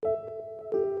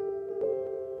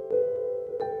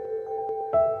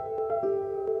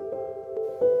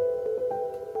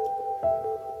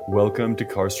Welcome to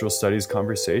Carceral Studies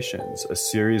Conversations, a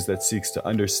series that seeks to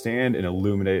understand and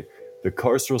illuminate the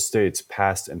carceral state's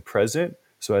past and present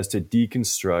so as to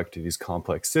deconstruct these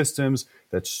complex systems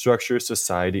that structure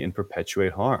society and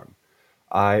perpetuate harm.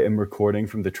 I am recording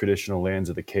from the traditional lands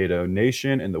of the Caddo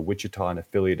Nation and the Wichita and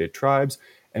affiliated tribes,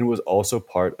 and was also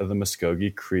part of the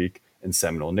Muskogee Creek and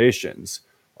Seminole Nations.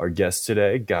 Our guest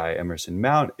today, Guy Emerson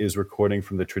Mount, is recording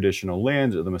from the traditional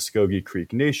lands of the Muskogee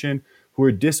Creek Nation, who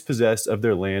were dispossessed of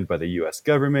their land by the U.S.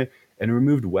 government and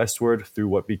removed westward through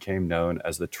what became known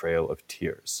as the Trail of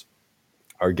Tears.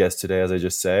 Our guest today, as I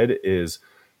just said, is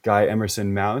Guy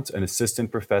Emerson Mount, an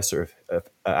assistant professor of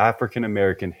African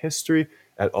American history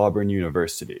at Auburn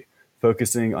University,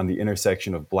 focusing on the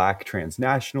intersection of Black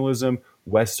transnationalism,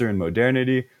 Western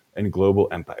modernity, and global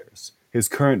empires. His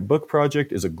current book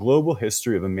project is a global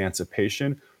history of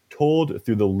emancipation told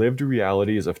through the lived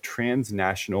realities of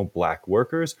transnational Black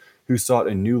workers who sought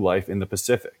a new life in the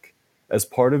Pacific. As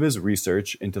part of his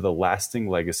research into the lasting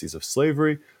legacies of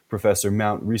slavery, Professor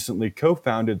Mount recently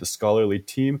co-founded the scholarly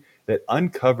team that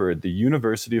uncovered the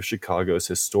University of Chicago's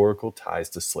historical ties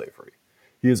to slavery.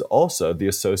 He is also the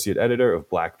associate editor of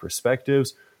Black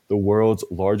Perspectives, the world's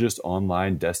largest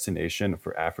online destination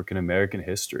for African American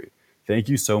history. Thank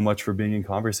you so much for being in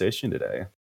conversation today.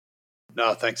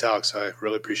 No, thanks, Alex. I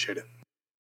really appreciate it.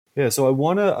 Yeah, so I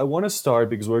wanna start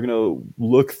because we're gonna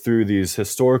look through these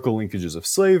historical linkages of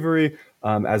slavery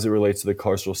as it relates to the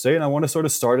carceral state, and I want to sort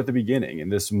of start at the beginning in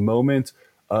this moment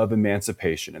of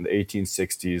emancipation in the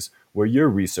 1860s, where your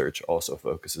research also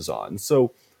focuses on.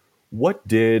 So, what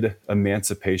did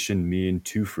emancipation mean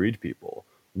to freed people?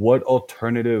 What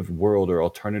alternative world or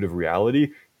alternative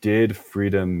reality did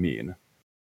freedom mean?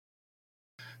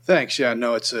 Thanks. Yeah,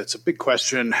 no, it's a big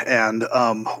question, and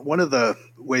one of the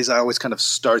ways I always kind of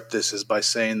start this is by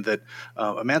saying that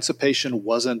emancipation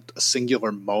wasn't a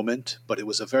singular moment, but it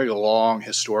was a very long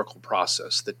historical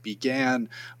process that began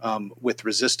with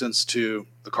resistance to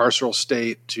the carceral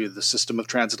state, to the system of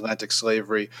transatlantic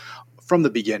slavery from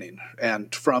the beginning,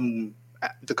 and from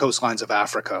the coastlines of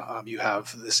Africa, you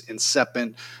have this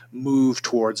incipient move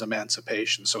towards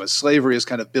emancipation. So as slavery is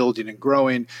kind of building and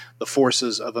growing, the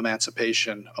forces of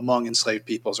emancipation among enslaved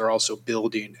peoples are also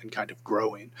building and kind of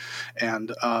growing.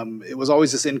 And it was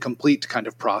always this incomplete kind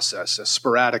of process, a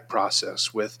sporadic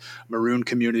process with maroon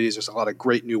communities. There's a lot of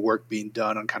great new work being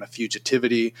done on kind of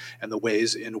fugitivity and the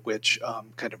ways in which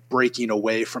kind of breaking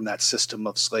away from that system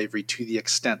of slavery to the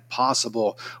extent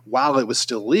possible while it was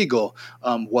still legal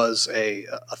was a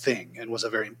thing and was a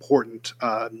very important,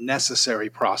 necessary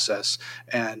process,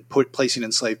 and placing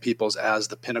enslaved peoples as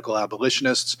the pinnacle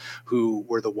abolitionists who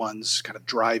were the ones kind of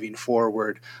driving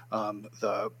forward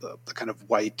the kind of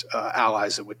white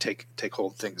allies that would take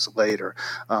hold of things later.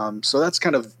 So that's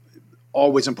kind of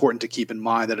always important to keep in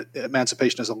mind that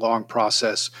emancipation is a long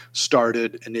process,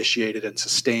 started, initiated, and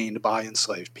sustained by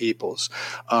enslaved peoples.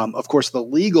 Of course, the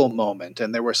legal moment,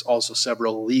 and there were also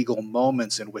several legal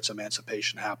moments in which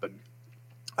emancipation happened,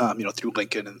 through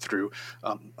Lincoln and through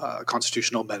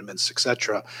constitutional amendments,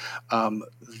 etc.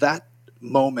 That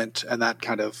moment and that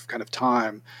kind of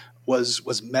time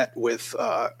was met with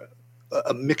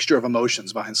a mixture of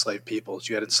emotions by enslaved peoples.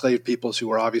 You had enslaved peoples who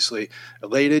were obviously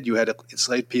elated. You had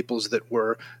enslaved peoples that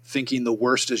were thinking the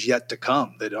worst is yet to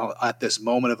come, that at this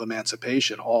moment of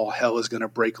emancipation, all hell is going to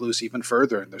break loose even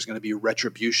further, and there's going to be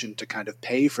retribution to kind of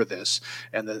pay for this,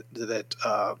 and that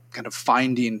kind of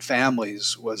finding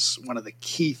families was one of the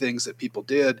key things that people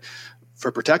did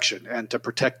for protection and to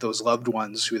protect those loved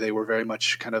ones who they were very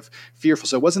much kind of fearful.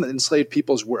 So it wasn't that enslaved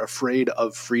peoples were afraid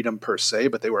of freedom per se,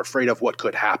 but they were afraid of what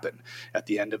could happen at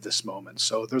the end of this moment.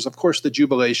 So there's, of course, the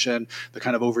jubilation, the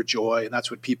kind of overjoy, and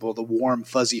that's what people, the warm,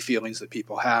 fuzzy feelings that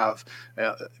people have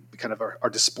kind of are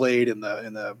displayed in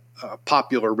the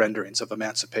popular renderings of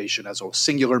emancipation as a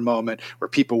singular moment where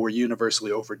people were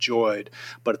universally overjoyed.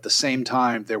 But at the same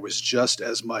time, there was just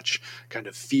as much kind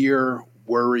of fear,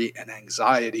 worry, and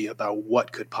anxiety about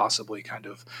what could possibly kind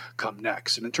of come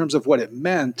next. And in terms of what it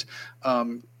meant,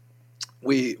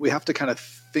 we have to kind of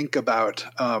think about,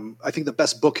 I think the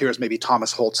best book here is maybe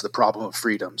Thomas Holt's The Problem of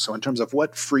Freedom. So in terms of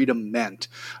what freedom meant,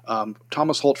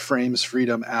 Thomas Holt frames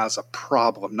freedom as a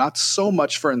problem, not so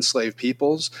much for enslaved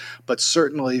peoples, but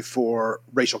certainly for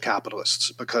racial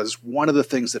capitalists, because one of the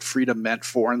things that freedom meant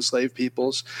for enslaved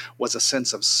peoples was a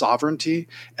sense of sovereignty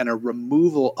and a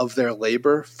removal of their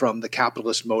labor from the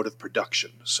capitalist mode of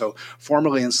production. So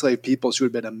formerly enslaved peoples who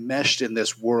had been enmeshed in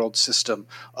this world system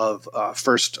of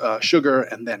first sugar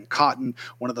and then cotton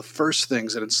one of the first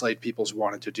things that enslaved peoples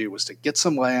wanted to do was to get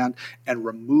some land and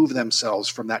remove themselves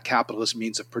from that capitalist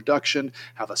means of production,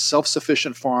 have a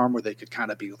self-sufficient farm where they could kind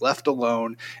of be left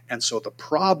alone. And so the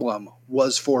problem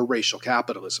was for racial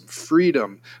capitalism.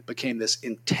 Freedom became this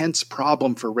intense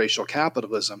problem for racial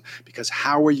capitalism because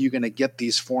how are you going to get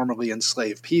these formerly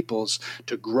enslaved peoples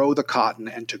to grow the cotton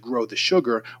and to grow the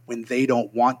sugar when they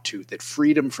don't want to? That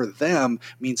freedom for them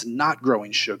means not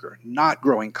growing sugar, not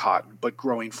growing cotton, but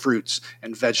growing fruits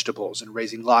and vegetables and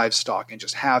raising livestock and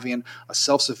just having a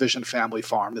self-sufficient family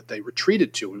farm that they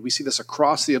retreated to. And we see this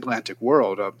across the Atlantic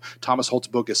world. Thomas Holt's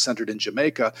book is centered in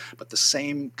Jamaica, but the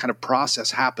same kind of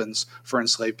process happens for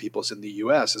enslaved peoples in the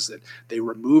U.S. is that they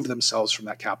remove themselves from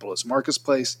that capitalist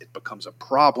marketplace. It becomes a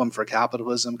problem for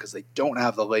capitalism because they don't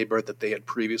have the labor that they had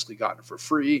previously gotten for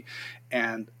free.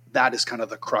 And that is kind of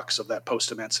the crux of that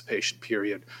post-emancipation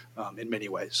period in many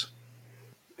ways.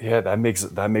 Yeah, that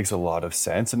makes a lot of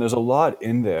sense, and there's a lot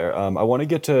in there. I want to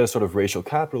get to sort of racial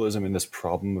capitalism and this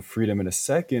problem of freedom in a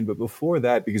second, but before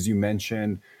that, because you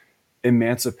mentioned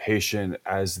emancipation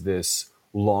as this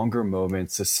longer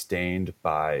moment sustained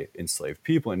by enslaved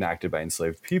people, enacted by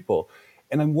enslaved people,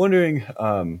 and I'm wondering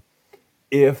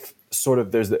if sort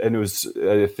of and it was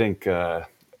I think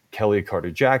Kelly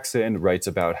Carter Jackson writes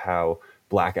about how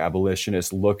Black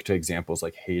abolitionists look to examples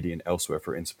like Haiti and elsewhere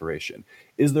for inspiration.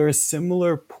 Is there a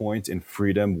similar point in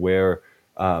freedom where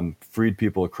freed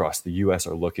people across the U.S.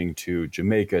 are looking to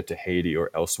Jamaica, to Haiti,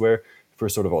 or elsewhere for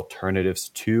sort of alternatives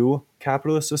to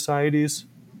capitalist societies?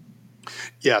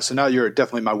 Yeah, so now you're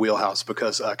definitely my wheelhouse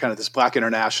because kind of this Black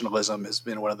internationalism has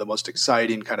been one of the most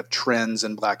exciting kind of trends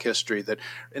in Black history that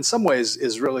in some ways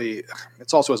is really,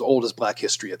 it's also as old as Black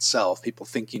history itself, people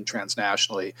thinking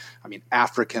transnationally. I mean,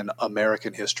 African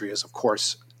American history is, of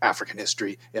course, African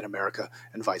history in America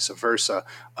and vice versa.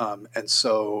 And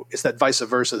so it's that vice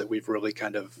versa that we've really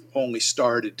kind of only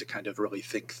started to kind of really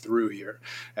think through here.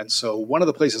 And so one of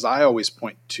the places I always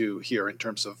point to here in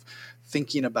terms of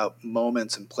thinking about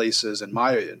moments and places in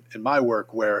my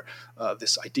work where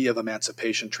this idea of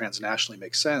emancipation transnationally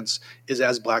makes sense is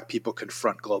as Black people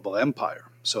confront global empire.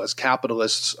 So as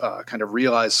capitalists kind of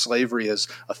realize slavery is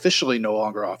officially no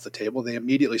longer off the table, they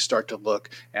immediately start to look,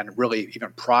 and really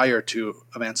even prior to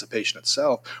emancipation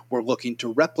itself, we're looking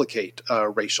to replicate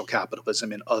racial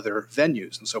capitalism in other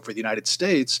venues. And so for the United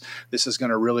States, this is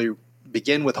going to really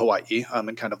begin with Hawaii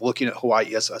and kind of looking at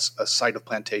Hawaii as a site of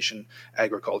plantation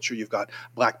agriculture. You've got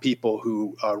Black people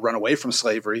who run away from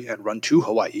slavery and run to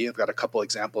Hawaii. I've got a couple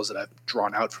examples that I've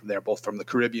drawn out from there, both from the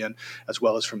Caribbean as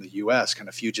well as from the U.S., kind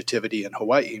of fugitivity in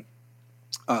Hawaii.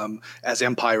 As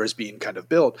empire is being kind of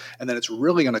built. And then it's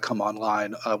really going to come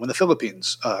online when the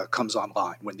Philippines comes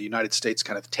online, when the United States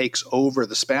kind of takes over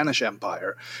the Spanish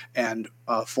Empire and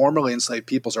formerly enslaved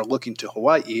peoples are looking to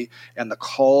Hawaii, and the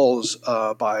calls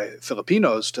by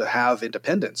Filipinos to have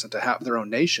independence and to have their own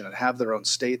nation and have their own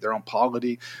state, their own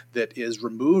polity that is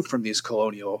removed from these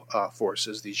colonial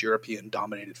forces, these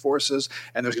European-dominated forces.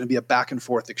 And there's going to be a back and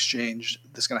forth exchange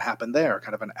that's going to happen there,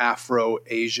 kind of an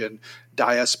Afro-Asian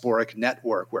diasporic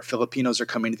network where Filipinos are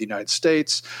coming to the United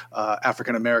States,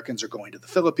 African Americans are going to the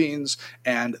Philippines,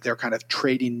 and they're kind of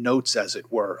trading notes, as it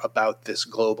were, about this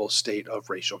global state of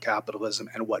racial capitalism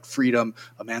and what freedom,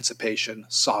 emancipation,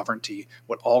 sovereignty,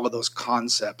 what all of those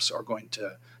concepts are going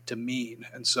to mean.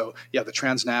 And so, yeah, the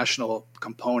transnational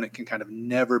component can kind of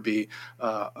never be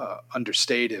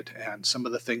understated. And some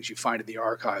of the things you find in the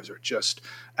archives are just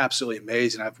absolutely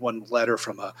amazing. I have one letter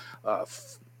from a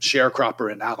sharecropper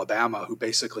in Alabama who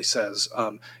basically says,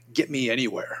 get me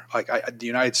anywhere. Like the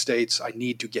United States, I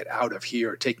need to get out of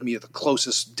here. Take me to the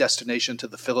closest destination to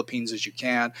the Philippines as you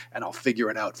can, and I'll figure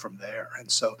it out from there.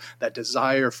 And so that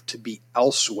desire to be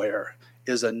elsewhere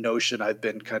is a notion I've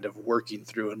been kind of working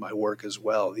through in my work as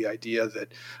well. The idea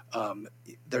that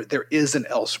there is an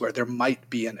elsewhere, there might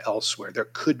be an elsewhere, there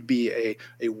could be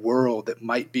a world that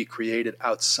might be created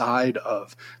outside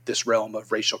of this realm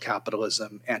of racial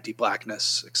capitalism,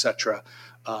 anti-Blackness, etc.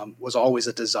 Was always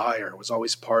a desire, was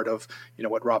always part of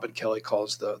what Robin Kelley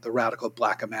calls the radical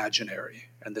Black imaginary,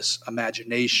 and this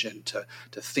imagination to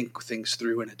think things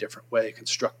through in a different way,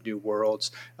 construct new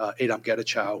worlds. Adom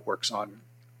Getachew works on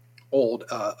old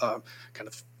kind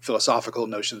of philosophical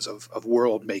notions of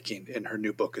world making in her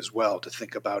new book as well, to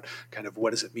think about kind of what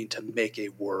does it mean to make a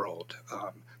world.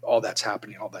 All that's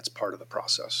happening, all that's part of the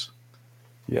process.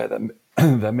 Yeah,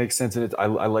 that makes sense. And I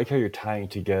like how you're tying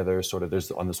together sort of, there's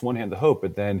on this one hand the hope,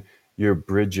 but then you're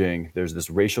bridging, there's this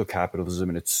racial capitalism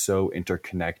and it's so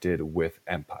interconnected with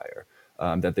empire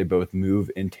that they both move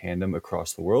in tandem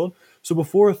across the world. So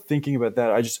before thinking about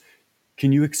that,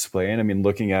 can you explain, I mean,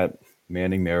 looking at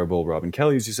Manning, Marable, Robin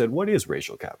Kelly, as you said, what is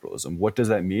racial capitalism? What does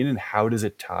that mean? And how does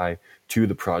it tie to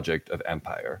the project of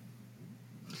empire?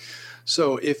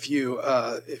 So if you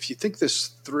think this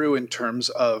through in terms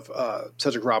of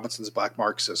Cedric Robinson's Black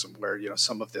Marxism, where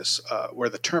some of this where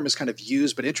the term is kind of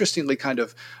used, but interestingly, kind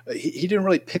of he didn't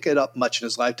really pick it up much in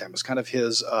his lifetime. It was kind of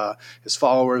his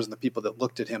followers and the people that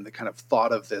looked at him that kind of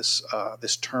thought of this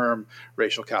term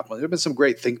racial capitalism. There have been some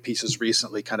great think pieces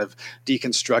recently, kind of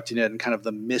deconstructing it and kind of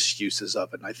the misuses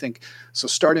of it. And I think so.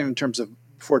 Starting in terms of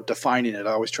before defining it,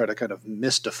 I always try to kind of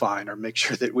misdefine or make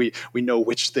sure that we know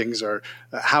which things are,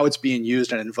 how it's being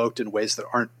used and invoked in ways that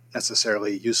aren't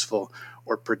necessarily useful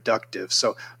or productive.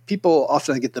 So people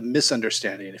often get the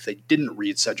misunderstanding if they didn't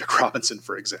read Cedric Robinson,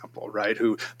 for example, right?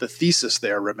 Who the thesis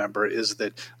there, remember, is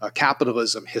that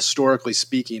capitalism, historically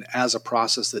speaking, as a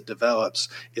process that develops,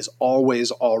 is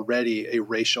always already a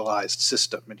racialized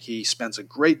system. And he spends a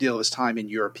great deal of his time in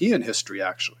European history,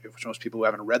 actually, which most people who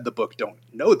haven't read the book don't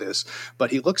know this,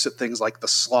 but he looks at things like the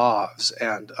Slavs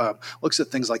and looks at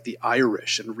things like the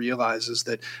Irish and realizes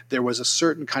that there was a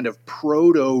certain kind of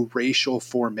proto-racial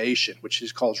formation, which he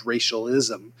calls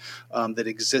racialism, that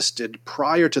existed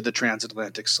prior to the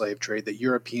transatlantic slave trade that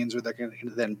Europeans were going to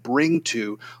then bring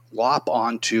to, lop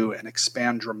onto, and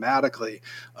expand dramatically.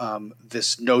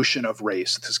 This notion of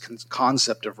race, this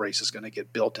concept of race is going to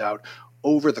get built out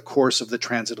over the course of the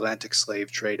transatlantic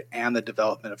slave trade and the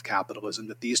development of capitalism,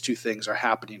 that these two things are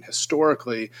happening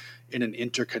historically in an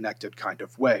interconnected kind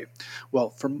of way.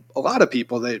 Well, for a lot of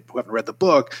people who haven't read the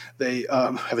book, they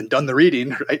haven't done the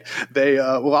reading, right? They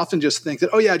will often just think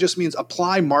that, oh yeah, it just means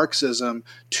apply Marxism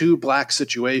to Black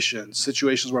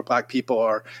situations where Black people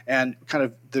are, and kind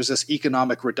of there's this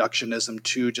economic reductionism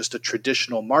to just a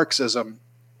traditional Marxism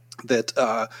that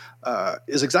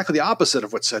is exactly the opposite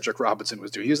of what Cedric Robinson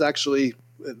was doing. He was actually,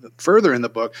 further in the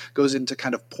book, goes into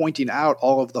kind of pointing out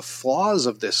all of the flaws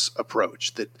of this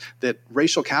approach, that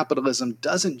racial capitalism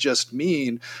doesn't just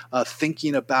mean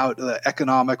thinking about the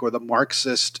economic or the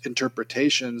Marxist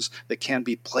interpretations that can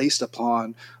be placed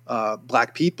upon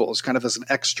Black peoples, kind of as an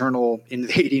external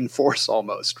invading force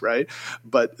almost, right?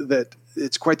 But that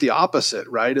it's quite the opposite,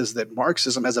 right? Is that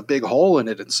Marxism has a big hole in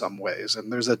it in some ways.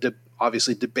 And there's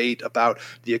obviously debate about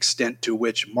the extent to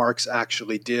which Marx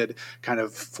actually did kind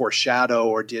of foreshadow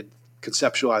or did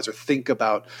conceptualize or think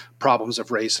about problems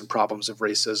of race and problems of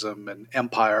racism and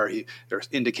empire. There's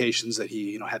indications that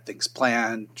he had things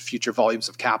planned, future volumes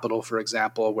of Capital, for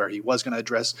example, where he was going to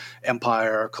address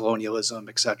empire, colonialism,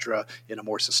 etc., in a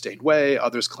more sustained way.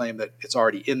 Others claim that it's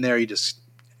already in there. He just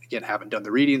again, haven't done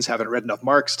the readings, haven't read enough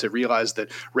Marx to realize that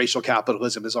racial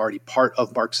capitalism is already part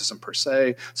of Marxism per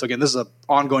se. So again, this is an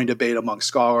ongoing debate among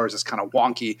scholars. It's kind of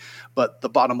wonky, but the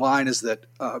bottom line is that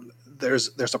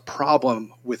there's a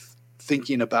problem with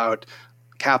thinking about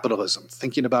capitalism,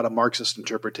 thinking about a Marxist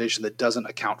interpretation that doesn't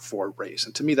account for race.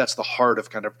 And to me, that's the heart of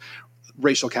kind of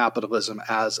racial capitalism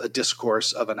as a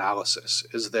discourse of analysis,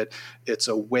 is that it's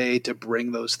a way to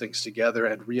bring those things together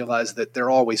and realize that they're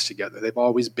always together. They've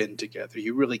always been together.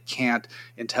 You really can't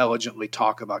intelligently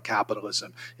talk about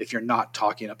capitalism if you're not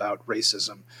talking about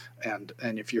racism. And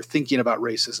if you're thinking about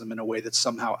racism in a way that's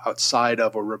somehow outside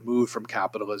of or removed from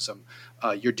capitalism,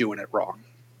 you're doing it wrong.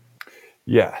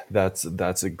 Yeah, that's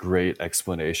a great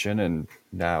explanation. And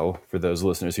now, for those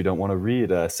listeners who don't want to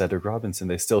read Cedric Robinson,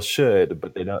 they still should,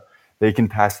 but they don't. They can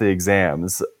pass the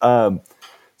exams. So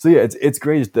yeah, it's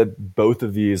great that both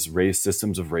of these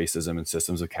systems of racism and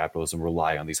systems of capitalism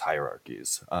rely on these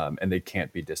hierarchies, and they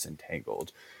can't be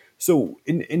disentangled. So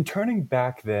in turning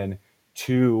back then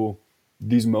to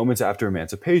these moments after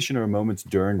emancipation or moments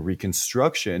during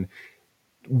Reconstruction,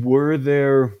 were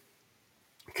there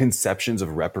conceptions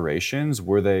of reparations?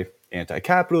 Were they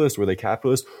anti-capitalist? Were they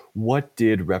capitalist? What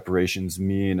did reparations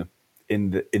mean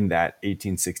in that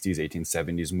 1860s,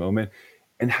 1870s moment?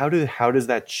 And how does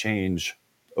that change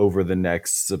over the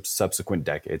next subsequent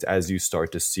decades as you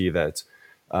start to see that,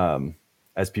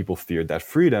 as people feared that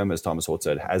freedom, as Thomas Holt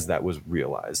said, as that was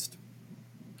realized?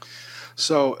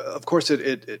 So, of course,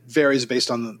 it varies based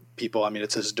on the people. I mean,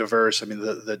 it's as diverse. I mean,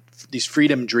 these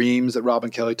freedom dreams that Robin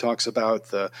Kelly talks about,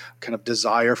 the kind of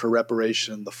desire for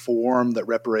reparation, the form that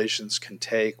reparations can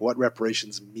take, what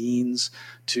reparations means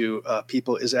to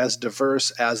people is as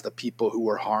diverse as the people who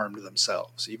were harmed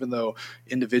themselves. Even though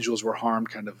individuals were harmed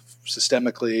kind of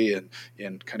systemically and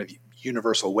in kind of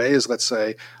universal ways, let's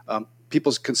say,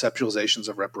 people's conceptualizations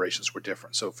of reparations were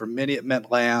different. So for many, it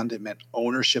meant land, it meant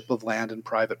ownership of land and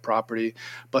private property.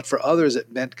 But for others,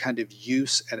 it meant kind of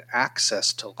use and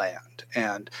access to land.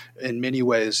 And in many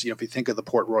ways, if you think of the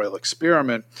Port Royal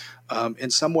experiment, in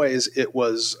some ways it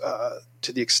was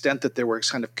to the extent that there were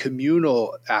kind of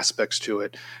communal aspects to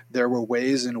it, there were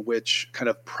ways in which kind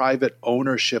of private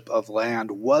ownership of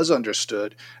land was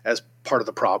understood as part of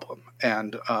the problem.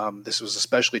 And this was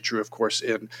especially true, of course,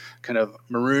 in kind of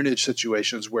maroonage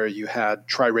situations where you had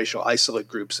triracial isolate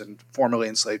groups and formerly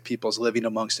enslaved peoples living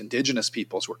amongst indigenous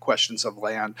peoples, where questions of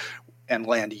land and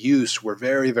land use were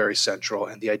very, very central.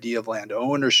 And the idea of land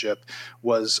ownership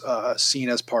was seen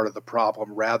as part of the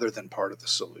problem rather than part of the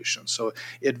solution. So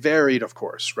it varied, of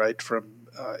course, right, from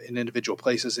in individual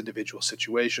places, individual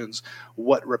situations,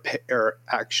 what repair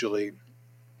actually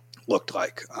looked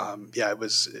like. It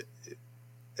was,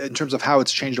 in terms of how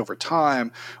it's changed over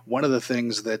time, one of the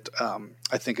things that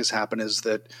I think has happened is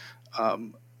that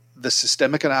the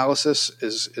systemic analysis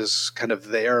is kind of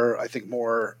there, I think,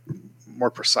 more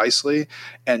precisely,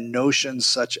 and notions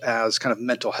such as kind of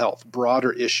mental health,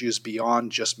 broader issues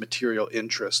beyond just material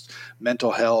interest,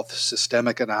 mental health,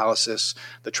 systemic analysis,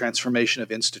 the transformation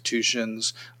of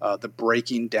institutions, the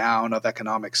breaking down of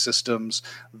economic systems,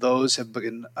 those have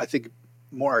been, I think,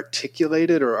 more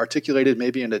articulated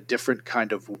maybe in a different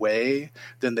kind of way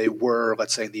than they were,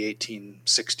 let's say, in the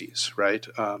 1860s, right?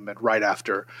 And right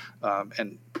after,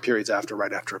 and periods after,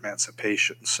 right after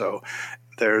emancipation. So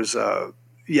there's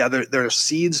there are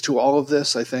seeds to all of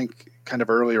this, I think, kind of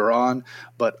earlier on,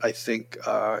 but I think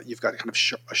you've got kind of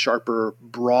a sharper,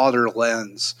 broader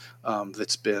lens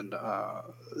that's been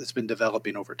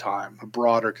developing over time, a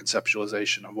broader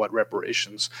conceptualization of what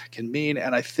reparations can mean,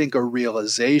 and I think a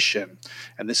realization,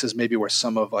 and this is maybe where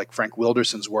some of like Frank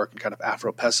Wilderson's work and kind of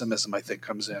Afro-pessimism, I think,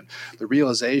 comes in, the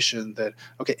realization that,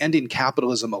 okay, ending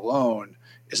capitalism alone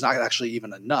is not actually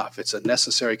even enough. It's a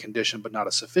necessary condition, but not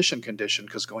a sufficient condition,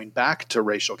 because going back to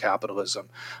racial capitalism,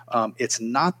 it's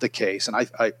not the case. And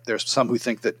there's some who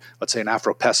think that, let's say, an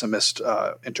Afro-pessimist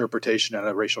interpretation and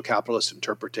a racial capitalist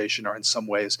interpretation are in some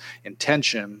ways in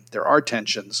tension. There are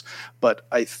tensions, but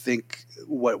I think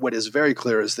what is very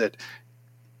clear is that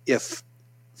if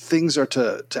things are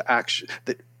to action,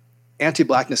 that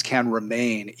anti-blackness can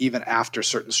remain even after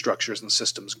certain structures and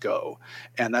systems go,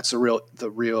 and that's the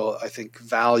real I think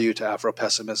value to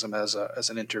Afro-pessimism as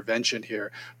an intervention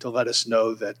here, to let us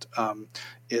know that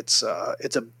it's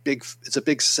a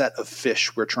big set of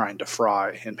fish we're trying to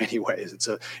fry in many ways.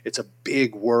 It's a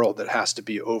big world that has to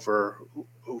be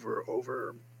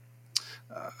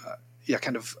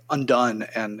kind of undone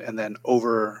and then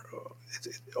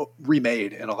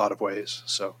remade in a lot of ways.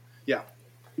 So yeah.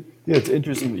 Yeah, it's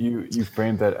interesting that you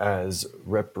framed that as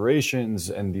reparations,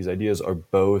 and these ideas are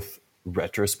both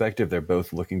retrospective. They're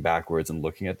both looking backwards and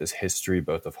looking at this history,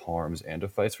 both of harms and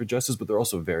of fights for justice, but they're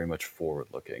also very much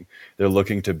forward-looking. They're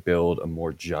looking to build a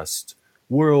more just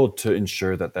world to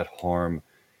ensure that harm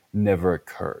never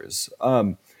occurs.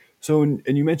 And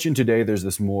you mentioned today there's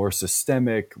this more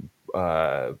systemic,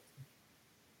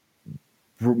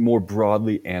 more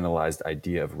broadly analyzed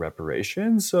idea of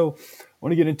reparations. So I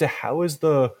want to get into how is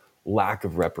the lack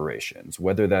of reparations,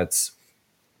 whether that's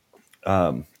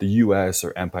the U.S.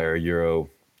 or Empire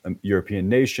European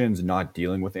nations not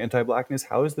dealing with anti-blackness,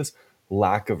 how is this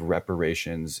lack of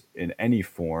reparations in any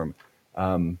form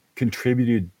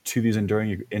contributed to these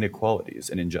enduring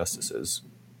inequalities and injustices?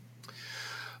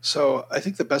 So I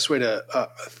think the best way to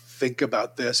think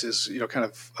about this is, kind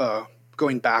of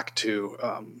going back to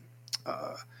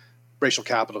racial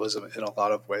capitalism in a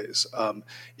lot of ways.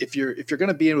 If you're going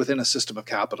to be within a system of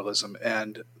capitalism,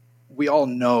 and we all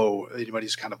know, anybody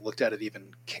who's kind of looked at it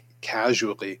even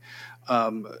casually,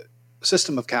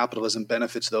 system of capitalism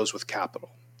benefits those with capital.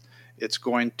 It's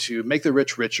going to make the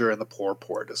rich richer and the poor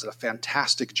poor. It does a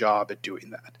fantastic job at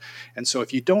doing that. And so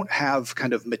if you don't have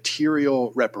kind of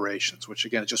material reparations, which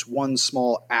again is just one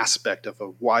small aspect of a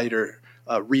wider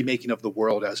remaking of the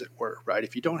world, as it were, right?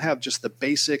 If you don't have just the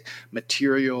basic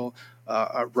material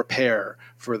repair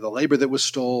for the labor that was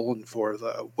stolen, for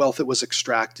the wealth that was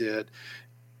extracted,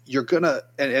 you're going to,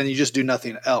 and you just do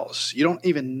nothing else. You don't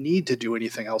even need to do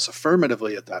anything else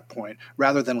affirmatively at that point,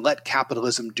 rather than let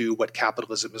capitalism do what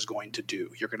capitalism is going to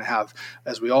do. You're going to have,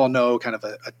 as we all know, kind of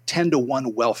a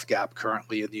 10-to-1 wealth gap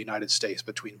currently in the United States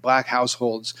between black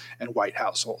households and white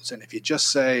households. And if you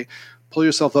just say, pull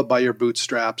yourself up by your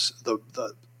bootstraps, the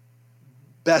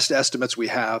best estimates we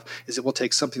have is it will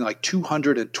take something like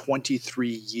 223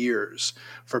 years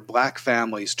for black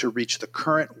families to reach the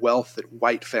current wealth that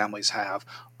white families have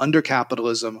under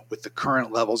capitalism, with the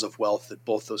current levels of wealth that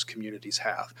both those communities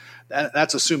have.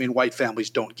 That's assuming white families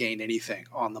don't gain anything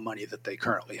on the money that they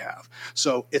currently have.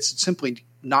 So it's simply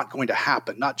not going to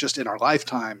happen, not just in our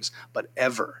lifetimes, but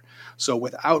ever. So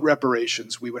without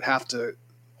reparations, we would have to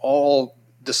all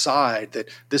decide that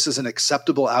this is an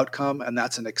acceptable outcome and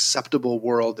that's an acceptable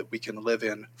world that we can live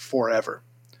in forever.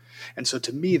 And so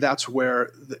to me, that's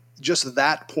where just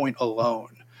that point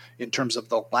alone, in terms of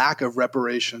the lack of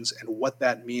reparations and what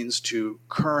that means to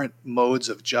current modes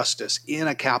of justice in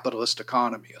a capitalist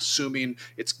economy, assuming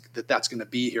that's going to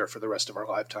be here for the rest of our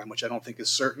lifetime, which I don't think is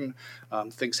certain.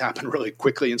 Things happen really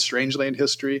quickly and strangely in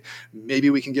history. Maybe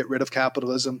we can get rid of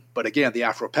capitalism. But again, the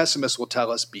Afro-pessimists will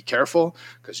tell us, be careful,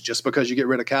 because just because you get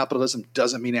rid of capitalism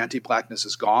doesn't mean anti-blackness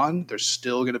is gone. There's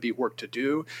still going to be work to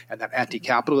do. And that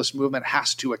anti-capitalist movement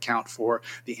has to account for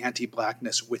the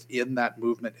anti-blackness within that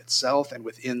movement itself and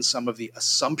within some of the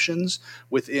assumptions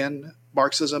within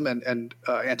Marxism and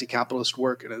anti-capitalist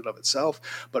work in and of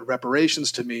itself. But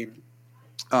reparations to me,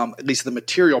 at least the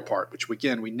material part, which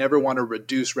again, we never want to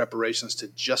reduce reparations to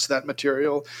just that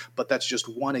material, but that's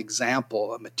just one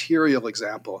example, a material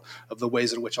example of the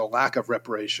ways in which a lack of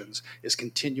reparations is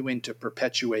continuing to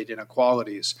perpetuate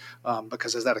inequalities,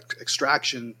 because as that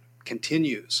extraction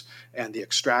continues and the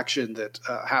extraction that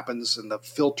happens and the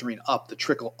filtering up, the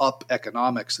trickle up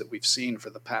economics that we've seen for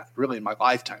the past, really in my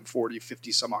lifetime, 40,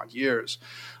 50 some odd years,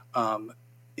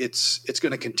 it's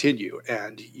going to continue,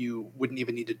 and you wouldn't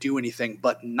even need to do anything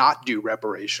but not do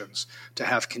reparations to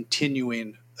have a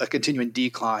continuing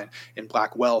decline in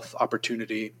Black wealth,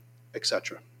 opportunity,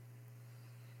 etc.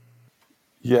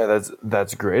 Yeah,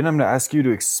 that's great. And I'm going to ask you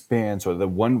to expand. So the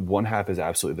one half is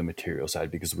absolutely the material side,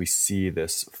 because we see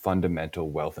this fundamental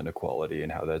wealth inequality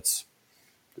and how that's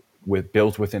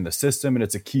built within the system, and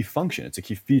it's a key function. It's a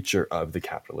key feature of the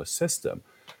capitalist system.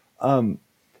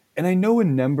 And I know a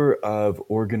number of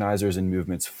organizers and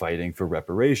movements fighting for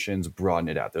reparations broaden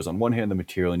it out. There's on one hand the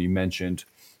material, and you mentioned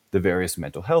the various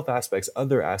mental health aspects,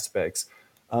 other aspects,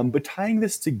 but tying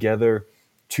this together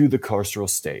to the carceral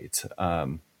state,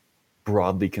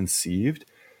 broadly conceived,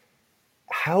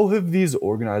 how have these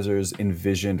organizers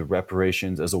envisioned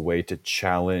reparations as a way to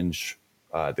challenge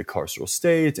the carceral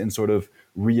state and sort of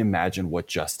reimagine what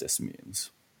justice means?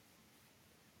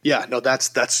 Yeah, no,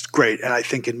 that's great. And I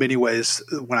think in many ways,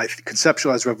 when I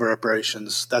conceptualize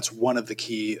reparations, that's one of the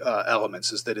key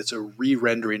elements, is that it's a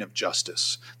re-rendering of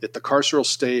justice, that the carceral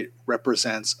state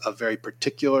represents a very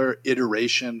particular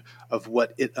iteration of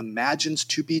what it imagines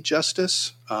to be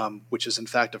justice, which is in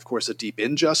fact, of course, a deep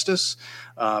injustice.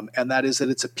 And that is that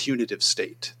it's a punitive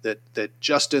state, that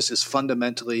justice is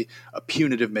fundamentally a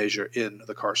punitive measure in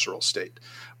the carceral state.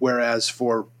 Whereas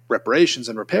for reparations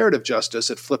and reparative justice,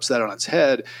 it flips that on its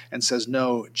head and says,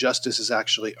 no, justice is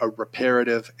actually a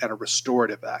reparative and a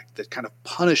restorative act, that kind of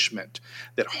punishment,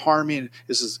 that harming,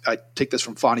 I take this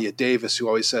from Fania Davis, who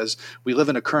always says, we live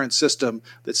in a current system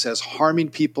that says harming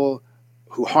people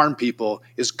who harm people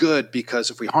is good,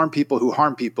 because if we harm people who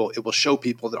harm people, it will show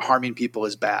people that harming people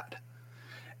is bad.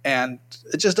 And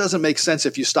it just doesn't make sense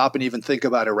if you stop and even think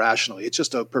about it rationally. It's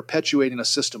just perpetuating a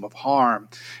system of harm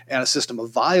and a system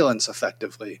of violence,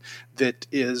 effectively, that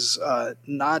is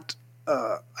not,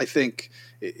 I think,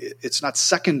 it's not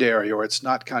secondary, or it's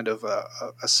not kind of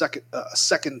a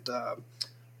second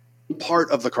part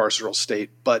of the carceral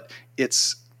state, but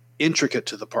it's intricate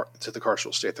to the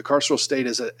carceral state. The carceral state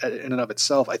is, in and of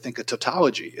itself, I think, a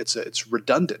tautology. It's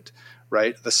redundant,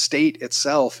 right? The state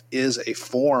itself is a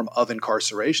form of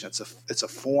incarceration. It's a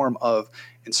form of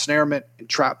ensnarement,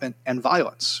 entrapment, and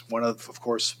violence. One of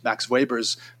course, Max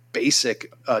Weber's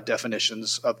basic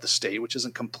definitions of the state, which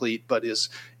isn't complete but is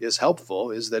helpful,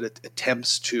 is that it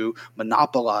attempts to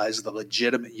monopolize the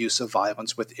legitimate use of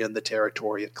violence within the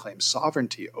territory it claims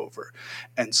sovereignty over.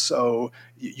 And so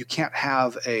you can't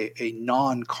have a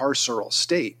non-carceral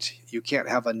state. You can't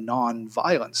have a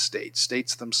non-violent state.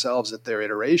 States themselves at their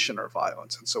iteration are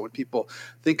violence. And so when people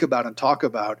think about and talk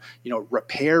about,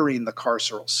 repairing the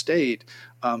carceral state,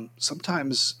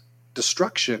 sometimes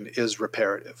destruction is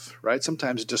reparative, right?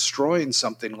 Sometimes destroying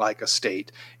something like a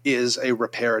state is a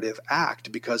reparative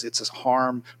act because it's a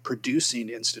harm-producing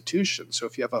institution. So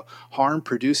if you have a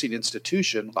harm-producing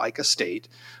institution like a state,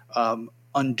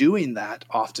 undoing that,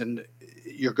 often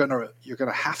you're gonna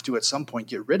have to at some point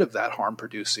get rid of that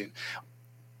harm-producing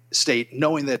state,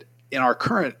 knowing that in our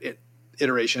current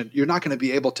iteration, you're not going to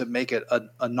be able to make it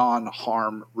a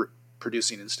non-harm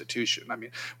producing institution. I mean,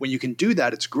 when you can do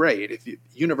that, it's great.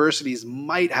 Universities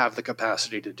might have the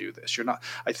capacity to do this.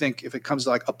 I think if it comes to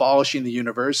like abolishing the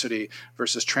university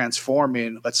versus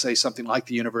transforming, let's say something like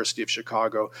the University of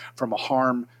Chicago from a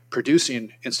harm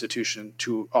producing institution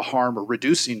to a harm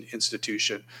reducing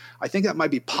institution, I think that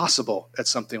might be possible at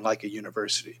something like a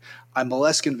university. I'm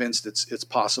less convinced it's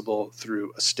possible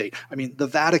through a state. I mean, the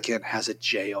Vatican has a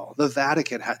jail. The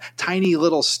Vatican has tiny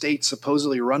little state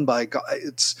supposedly run by God.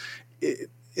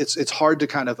 it's hard to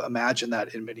kind of imagine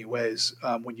that in many ways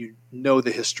when you know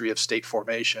the history of state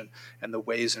formation and the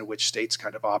ways in which states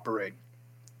kind of operate.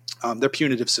 They're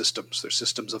punitive systems. They're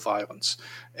systems of violence.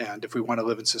 And if we want to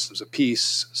live in systems of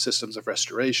peace, systems of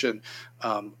restoration,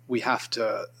 we have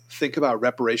to think about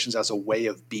reparations as a way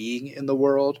of being in the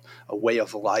world, a way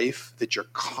of life that you're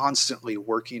constantly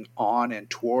working on and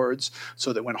towards,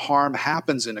 so that when harm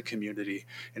happens in a community,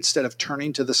 instead of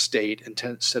turning to the state,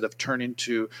 instead of turning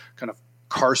to kind of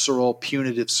carceral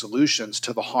punitive solutions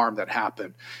to the harm that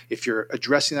happened, if you're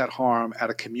addressing that harm at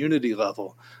a community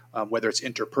level, whether it's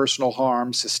interpersonal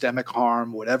harm, systemic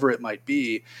harm, whatever it might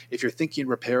be, if you're thinking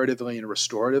reparatively and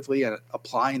restoratively and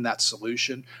applying that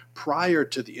solution prior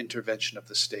to the intervention of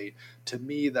the state, to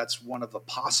me, that's one of the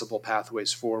possible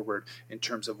pathways forward in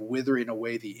terms of withering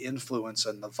away the influence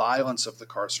and the violence of the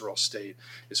carceral state,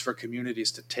 is for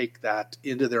communities to take that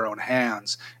into their own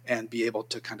hands and be able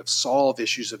to kind of solve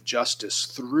issues of justice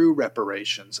through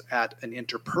reparations at an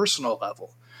interpersonal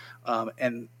level.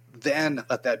 And then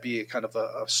let that be kind of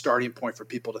a starting point for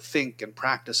people to think and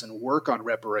practice and work on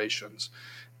reparations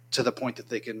to the point that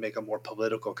they can make a more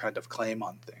political kind of claim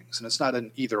on things. And it's not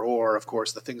an either or, of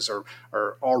course. The things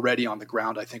are already on the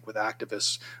ground, I think, with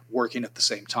activists working at the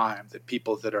same time, that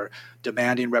people that are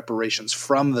demanding reparations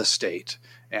from the state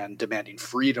and demanding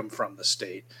freedom from the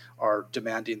state are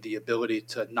demanding the ability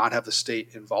to not have the state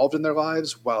involved in their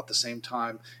lives, while at the same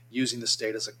time using the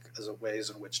state as a ways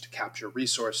in which to capture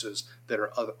resources that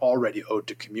are already owed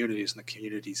to communities and the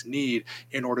communities need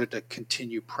in order to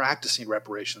continue practicing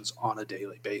reparations on a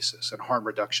daily basis and harm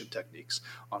reduction techniques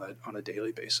on a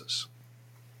daily basis.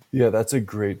 Yeah, that's a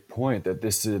great point. That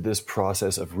this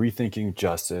process of rethinking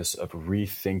justice, of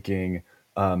rethinking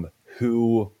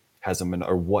who has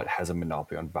or what has a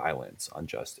monopoly on violence, on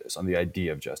justice, on the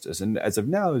idea of justice, and as of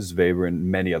now, as Weber and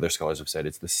many other scholars have said,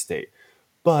 it's the state.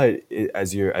 But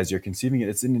as you're conceiving it,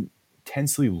 it's an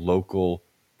intensely local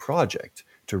project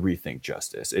to rethink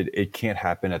justice. It can't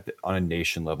happen on a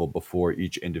nation level before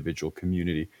each individual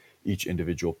community, each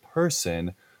individual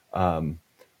person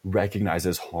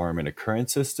recognizes harm in a current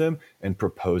system and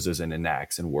proposes and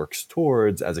enacts and works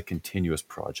towards, as a continuous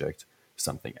project,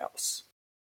 something else.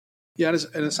 Yeah,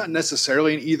 and it's not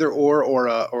necessarily an either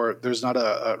or there's not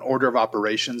an order of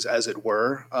operations, as it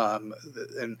were.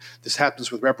 And this happens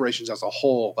with reparations as a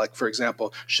whole. Like, for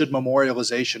example, should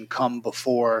memorialization come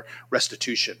before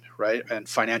restitution, right? And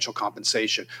financial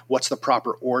compensation? What's the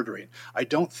proper ordering? I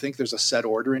don't think there's a set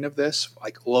ordering of this,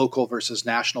 like local versus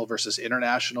national versus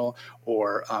international,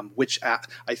 or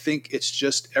I think it's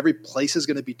just every place is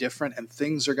going to be different, and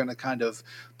things are going to kind of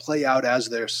play out as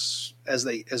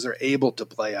they're able to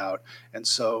play out. And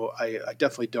so I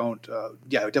definitely don't. I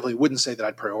definitely wouldn't say that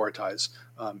I'd prioritize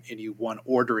any one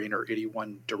ordering or any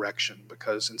one direction,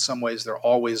 because in some ways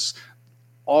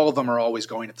all of them are always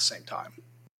going at the same time.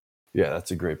 Yeah,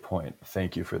 that's a great point.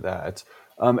 Thank you for that.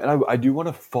 And I do want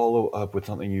to follow up with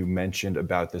something you mentioned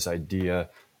about this idea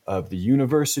of the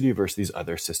university versus these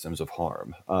other systems of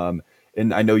harm.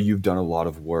 And I know you've done a lot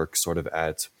of work sort of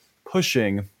at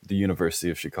pushing the University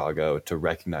of Chicago to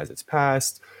recognize its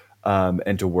past,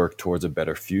 and to work towards a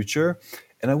better future.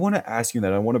 And I want to ask you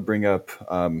that. I want to bring up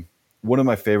one of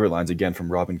my favorite lines, again,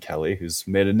 from Robin Kelley, who's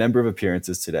made a number of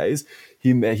appearances today.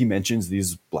 He mentions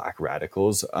these black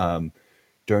radicals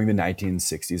during the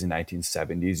 1960s and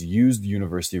 1970s used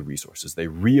university resources. They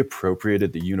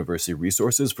reappropriated the university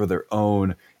resources for their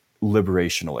own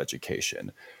liberational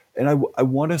education. And I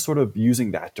want to sort of,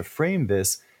 using that to frame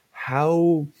this,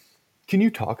 how can you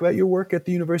talk about your work at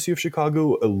the University of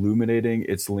Chicago illuminating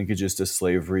its linkages to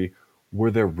slavery?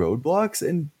 Were there roadblocks,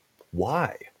 and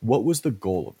why? What was the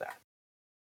goal of that?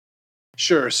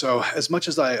 Sure. So, as much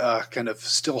as I kind of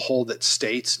still hold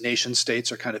that nation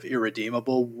states are kind of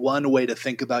irredeemable, one way to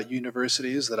think about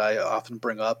universities that I often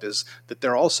bring up is that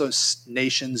they're also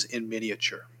nations in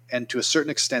miniature, and to a certain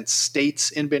extent,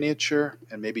 states in miniature,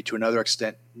 and maybe to another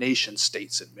extent, nation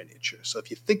states in miniature. So,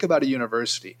 if you think about a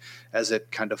university as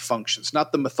it kind of functions,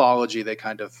 not the mythology they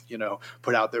kind of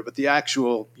put out there, but the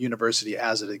actual university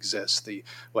as it exists, the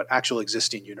actual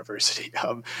existing university,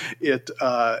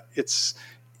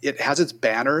 it has its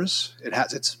banners, it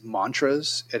has its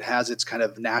mantras, it has its kind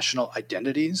of national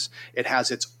identities, it has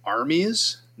its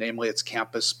armies, namely its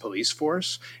campus police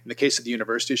force. In the case of the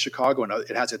University of Chicago,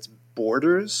 it has its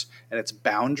borders and its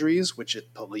boundaries, which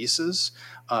it polices.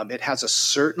 It has a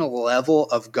certain level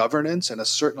of governance and a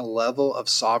certain level of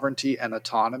sovereignty and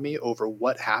autonomy over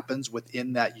what happens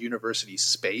within that university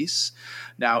space.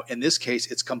 Now, in this case,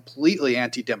 it's completely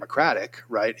anti-democratic,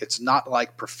 right? It's not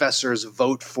like professors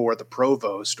vote for the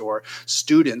provost or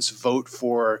students vote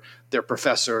for their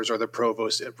professors or the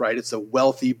provost, right? It's a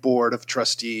wealthy board of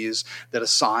trustees that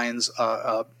assigns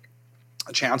a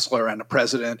chancellor and a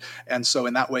president. And so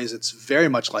in that ways, it's very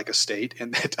much like a state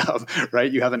in that, right,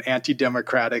 you have an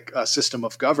anti-democratic system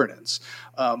of governance.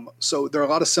 So there are a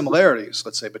lot of similarities,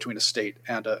 let's say, between a state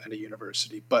and a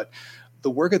university. But the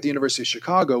work at the University of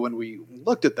Chicago, when we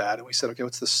looked at that and we said, okay,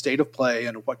 what's the state of play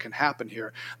and what can happen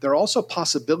here? There are also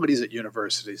possibilities at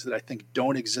universities that I think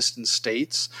don't exist in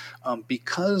states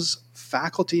because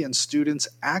faculty and students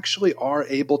actually are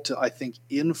able to, I think,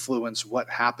 influence what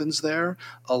happens there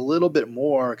a little bit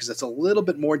more because it's a little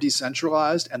bit more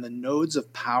decentralized and the nodes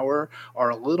of power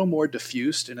are a little more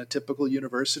diffused in a typical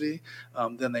university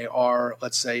than they are,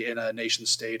 let's say, in a nation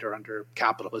state or under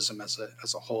capitalism as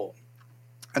a whole.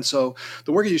 And so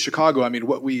the work at UChicago, I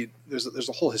mean, there's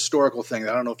a whole historical thing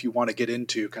that I don't know if you want to get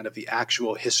into, kind of the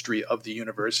actual history of the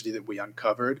university that we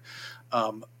uncovered.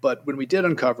 But when we did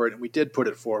uncover it and we did put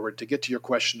it forward, to get to your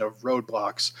question of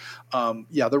roadblocks,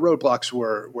 the roadblocks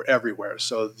were everywhere.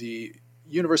 So the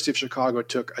University of Chicago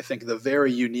took, I think, the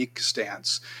very unique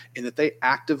stance in that they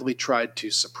actively tried to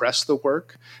suppress the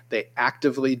work. They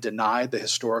actively denied the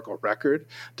historical record,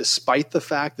 despite the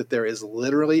fact that there is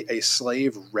literally a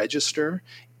slave register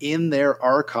in their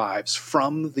archives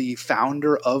from the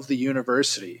founder of the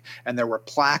university. And there were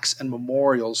plaques and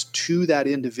memorials to that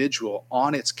individual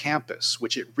on its campus,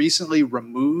 which it recently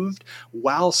removed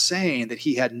while saying that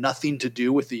he had nothing to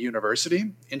do with the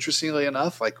university. Interestingly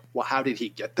enough, like, well, how did he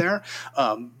get there?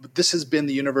 But this has been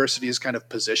the university's kind of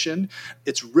position.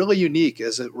 It's really unique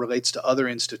as it relates to other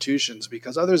institutions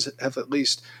because others have at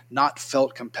least not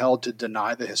felt compelled to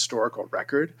deny the historical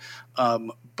record.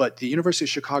 But the University of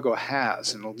Chicago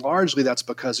has, and largely that's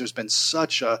because there's been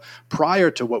such a,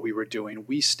 prior to what we were doing,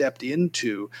 we stepped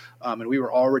into, and we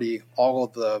were already, all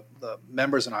of the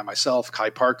members and I, myself, Kai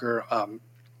Parker,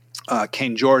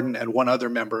 Kane Jordan, and one other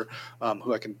member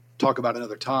who I can talk about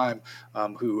another time,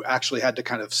 who actually had to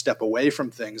kind of step away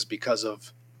from things because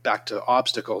of, back to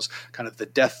obstacles, kind of the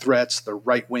death threats, the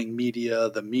right-wing media,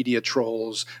 the media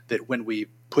trolls, that when we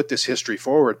put this history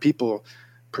forward, people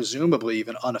presumably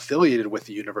even unaffiliated with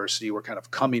the university were kind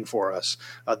of coming for us.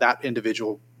 That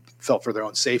individual felt for their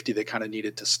own safety, they kind of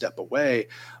needed to step away.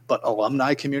 But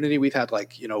alumni community, we've had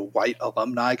white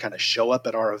alumni kind of show up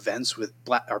at our events with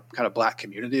our kind of black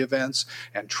community events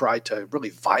and try to really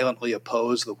violently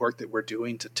oppose the work that we're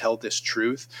doing to tell this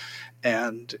truth.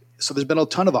 And so there's been a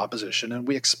ton of opposition, and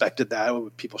we expected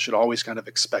that. People should always kind of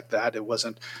expect that. It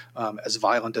wasn't as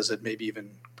violent as it maybe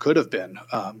even could have been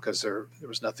because there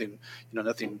was nothing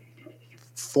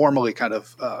formally kind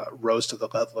of rose to the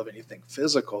level of anything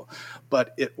physical.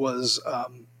 But it was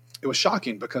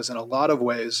shocking because in a lot of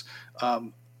ways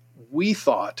we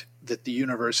thought that the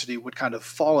university would kind of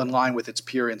fall in line with its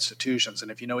peer institutions.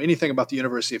 And if you know anything about the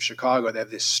University of Chicago, they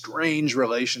have these strange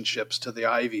relationships to the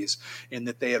Ivies in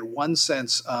that they, in one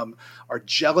sense, are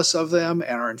jealous of them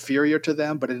and are inferior to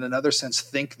them, but in another sense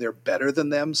think they're better than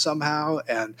them somehow.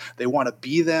 And they want to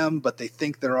be them, but they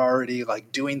think they're already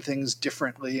like doing things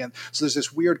differently. And so there's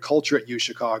this weird culture at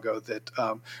UChicago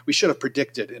that we should have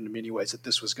predicted in many ways that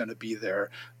this was going to be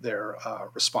their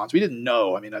response. We didn't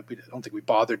know. I mean, I don't think we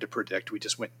bothered to predict. We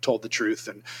just went and told the truth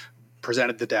and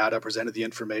presented the data, presented the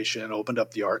information, opened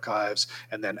up the archives,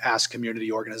 and then asked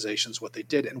community organizations what they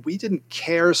did. And we didn't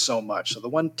care so much. So the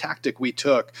one tactic we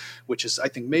took, which is I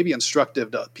think maybe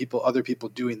instructive to other people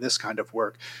doing this kind of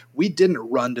work, we didn't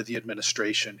run to the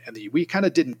administration, and we kind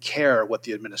of didn't care what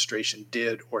the administration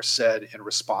did or said in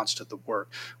response to the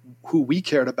work. Who we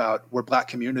cared about were Black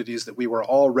communities that we were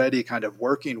already kind of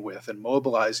working with and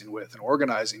mobilizing with and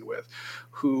organizing with,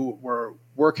 who were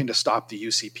working to stop the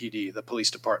UCPD, the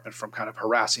police department, from kind of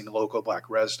harassing local Black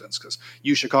residents. Because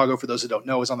UChicago, for those who don't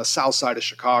know, is on the south side of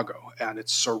Chicago, and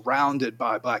it's surrounded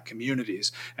by Black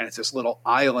communities, and it's this little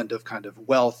island of kind of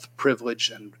wealth, privilege,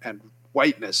 and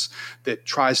whiteness that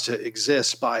tries to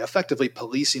exist by effectively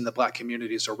policing the Black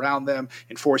communities around them,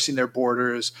 enforcing their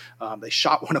borders. They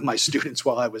shot one of my students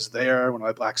while I was there, one of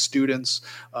my Black students.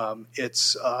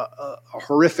 It's a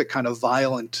horrific kind of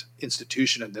violent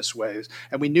institution in this way.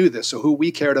 And we knew this. So who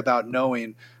we cared about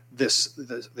knowing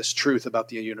this truth about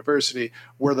the university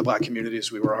were the Black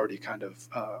communities we were already kind of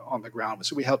on the ground.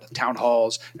 So we held town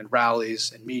halls and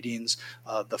rallies and meetings.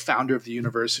 The founder of the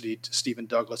university, Stephen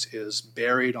Douglas, is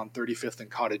buried on 35th and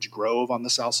Cottage Grove on the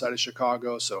south side of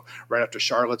Chicago. So right after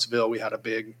Charlottesville, we had a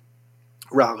big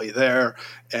rally there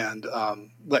and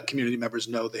let community members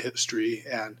know the history.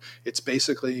 And it's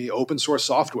basically open source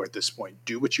software at this point.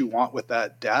 Do what you want with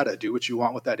that data. Do what you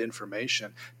want with that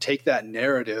information. Take that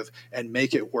narrative and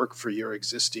make it work for your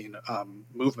existing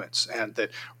movements. And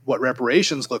that what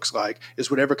reparations looks like is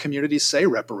whatever communities say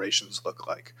reparations look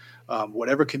like.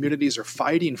 Whatever communities are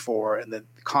fighting for and that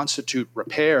constitute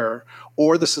repair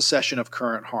or the cessation of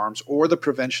current harms or the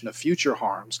prevention of future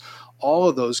harms, all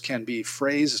of those can be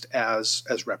phrased as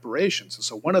reparations. And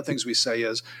so one of the things we say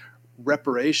is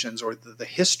reparations, or the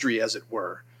history, as it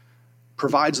were,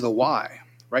 provides the why,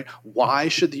 right? Why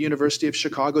should the University of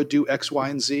Chicago do X, Y,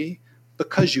 and Z?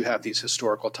 Because you have these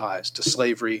historical ties to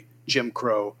slavery, Jim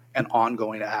Crow, and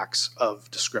ongoing acts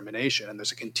of discrimination. And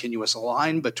there's a continuous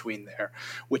line between there,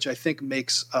 which I think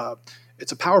makes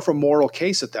it's a powerful moral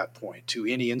case at that point to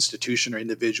any institution or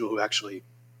individual who actually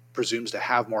presumes to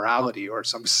have morality or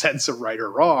some sense of right or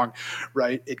wrong,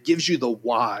 right? It gives you the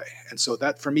why. And so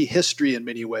that, for me, history in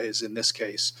many ways in this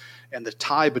case, and the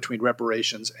tie between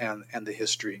reparations and the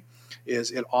history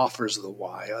is it offers the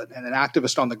why. And an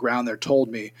activist on the ground there told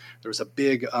me there was a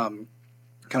big kind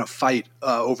of fight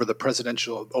over the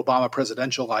Obama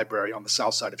presidential library on the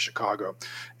south side of Chicago.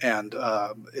 And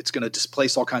it's going to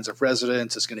displace all kinds of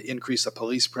residents. It's going to increase the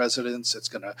police presence.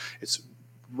 It's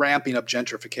ramping up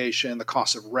gentrification. The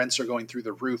cost of rents are going through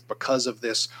the roof because of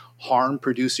this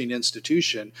harm-producing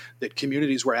institution that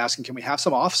communities were asking, can we have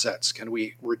some offsets? Can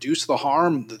we reduce the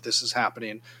harm that this is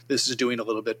happening? This is doing a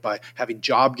little bit by having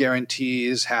job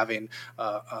guarantees, having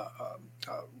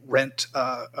rent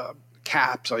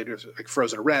caps, like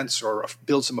frozen rents, or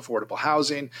build some affordable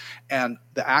housing. And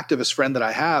the activist friend that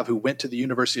I have who went to the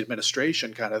university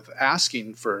administration kind of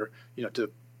asking for,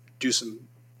 to do some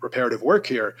reparative work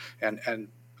here and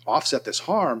offset this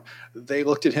harm, they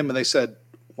looked at him and they said,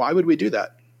 why would we do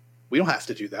that? We don't have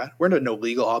to do that. We're under no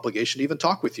legal obligation to even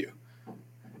talk with you.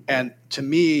 And to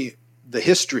me, the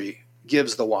history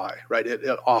gives the why, right?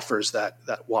 It offers that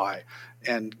why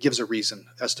and gives a reason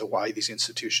as to why these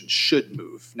institutions should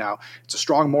move. Now, it's a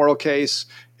strong moral case.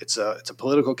 It's a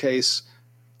political case.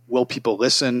 Will people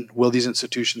listen? Will these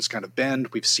institutions kind of bend?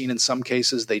 We've seen in some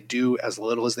cases they do as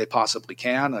little as they possibly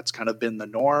can. That's kind of been the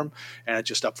norm. And it's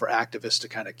just up for activists to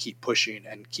kind of keep pushing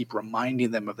and keep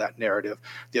reminding them of that narrative.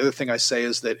 The other thing I say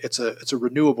is that it's a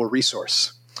renewable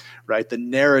resource, right? The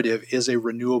narrative is a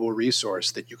renewable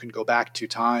resource that you can go back to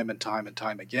time and time and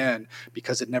time again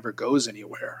because it never goes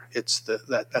anywhere.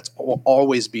 Will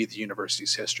always be the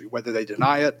university's history, whether they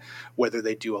deny it, whether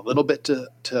they do a little bit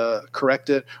to correct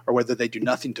it, or whether they do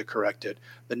nothing to correct it.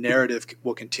 The narrative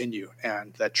will continue,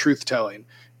 and that truth-telling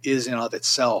is in of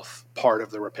itself part of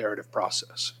the reparative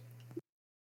process.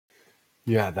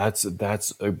 Yeah, that's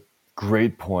a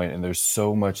great point, and there's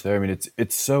so much there. I mean,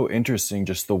 it's so interesting.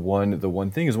 Just the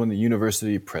one thing is when the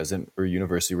university president or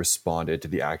university responded to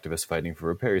the activists fighting for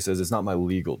repair, he says it's not my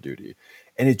legal duty,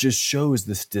 and it just shows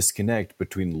this disconnect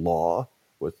between law,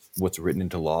 what's written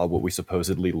into law, what we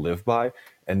supposedly live by,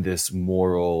 and this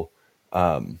moral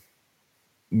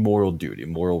duty,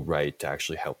 moral right to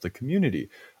actually help the community.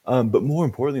 But more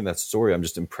importantly in that story, I'm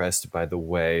just impressed by the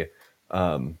way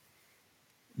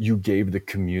you gave the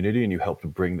community and you helped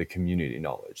bring the community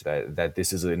knowledge that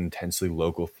this is an intensely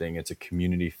local thing. It's a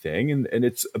community thing. And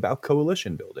it's about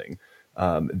coalition building,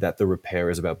 that the repair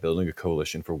is about building a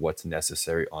coalition for what's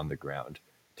necessary on the ground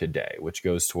today, which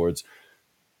goes towards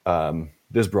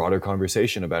this broader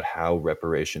conversation about how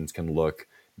reparations can look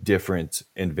different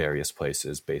in various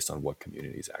places based on what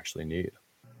communities actually need.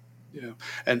 Yeah.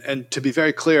 And to be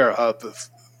very clear,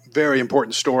 very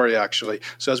important story, actually.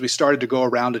 So as we started to go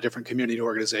around to different community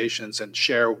organizations and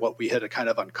share what we had kind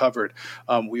of uncovered,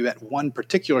 we met one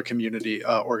particular community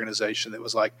organization that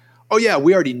was like, oh, yeah,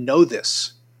 we already know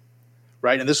this,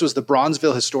 right? And this was the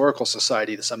Bronzeville Historical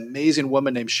Society, this amazing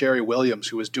woman named Sherry Williams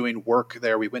who was doing work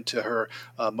there. We went to her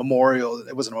memorial.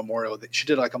 It wasn't a memorial. She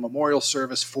did like a memorial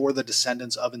service for the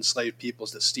descendants of enslaved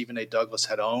peoples that Stephen A. Douglas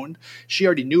had owned. She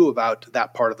already knew about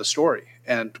that part of the story.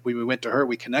 And when we went to her,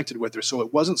 we connected with her. So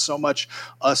it wasn't so much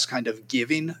us kind of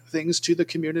giving things to the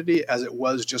community as it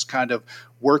was just kind of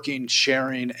working,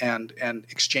 sharing, and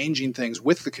exchanging things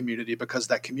with the community because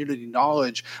that community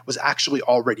knowledge was actually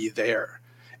already there.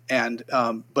 And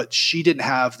but she didn't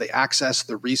have the access,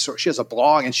 the resource. She has a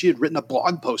blog, and she had written a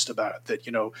blog post about it that,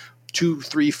 2,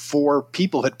 3, 4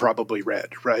 people had probably read,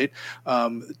 right?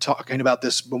 Talking about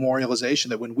this memorialization,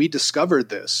 that when we discovered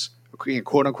this,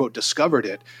 quote unquote discovered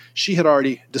it, she had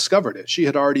already discovered it. She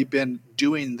had already been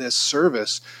doing this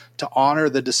service to honor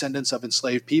the descendants of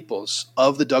enslaved peoples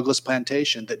of the Douglas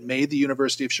Plantation that made the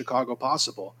University of Chicago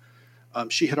possible.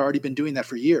 She had already been doing that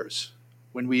for years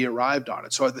when we arrived on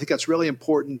it. So I think that's really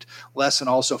important lesson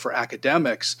also for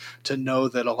academics to know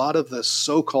that a lot of the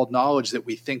so-called knowledge that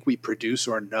we think we produce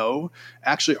or know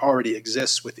actually already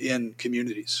exists within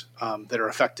communities that are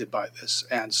affected by this.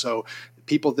 And so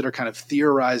people that are kind of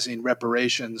theorizing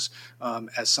reparations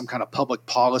as some kind of public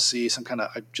policy,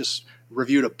 I just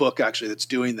reviewed a book actually that's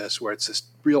doing this, where it's this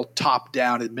real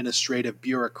top-down administrative,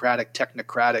 bureaucratic,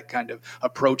 technocratic kind of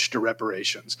approach to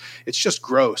reparations. It's just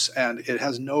gross, and it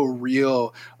has no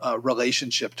real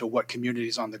relationship to what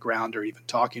communities on the ground are even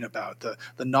talking about.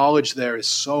 The knowledge there is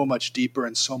so much deeper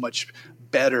and so much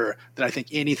better than I think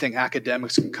anything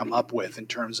academics can come up with in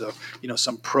terms of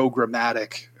some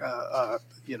programmatic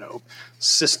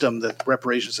system that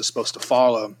reparations is supposed to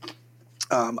follow.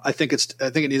 I think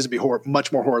it needs to be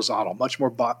much more horizontal, much more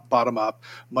bottom up,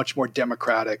 much more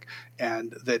democratic,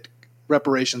 and that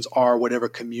reparations are whatever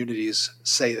communities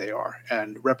say they are.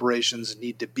 And reparations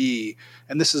need to be,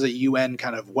 and this is a UN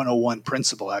kind of 101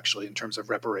 principle actually in terms of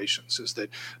reparations, is that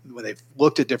when they've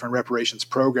looked at different reparations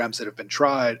programs that have been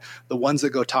tried, the ones that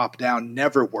go top down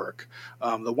never work.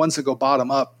 The ones that go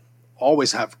bottom up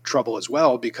always have trouble as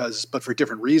well, but for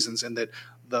different reasons, and that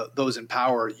those in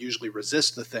power usually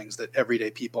resist the things that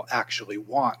everyday people actually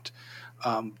want.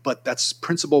 But that's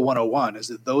principle 101, is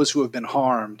that those who have been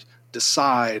harmed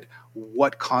decide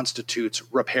what constitutes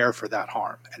repair for that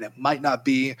harm. And it might not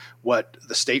be what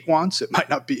the state wants.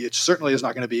 It certainly is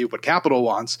not going to be what capital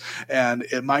wants. And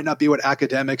it might not be what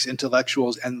academics,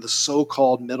 intellectuals, and the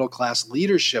so-called middle-class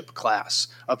leadership class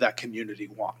of that community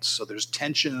wants. So there's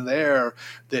tension there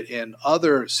that in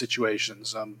other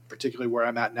situations, particularly where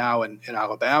I'm at now in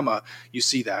Alabama, you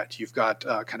see that. You've got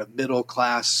kind of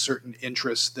middle-class certain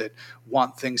interests that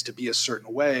want things to be a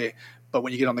certain way. But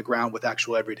when you get on the ground with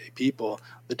actual everyday people,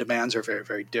 the demands are very,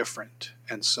 very different.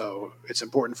 And so it's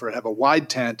important for it to have a wide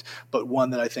tent, but one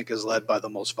that I think is led by the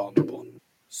most vulnerable.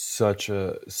 Such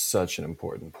an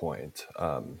important point.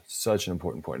 Such an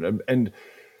important point. And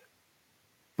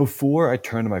before I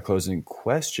turn to my closing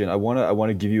question, I want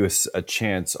to give you a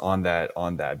chance on that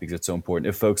because it's so important.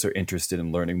 If folks are interested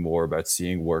in learning more about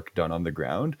seeing work done on the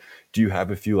ground, do you have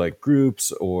a few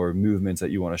groups or movements that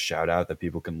you want to shout out that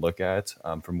people can look at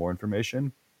for more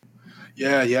information?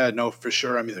 Yeah, no, for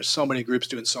sure. I mean, there's so many groups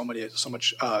doing so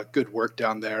much good work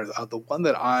down there. The one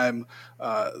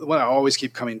I always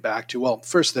keep coming back to. Well,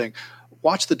 first thing,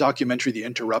 watch the documentary The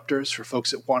Interrupters for folks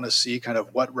that want to see kind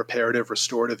of what reparative,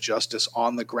 restorative justice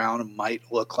on the ground might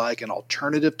look like, an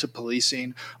alternative to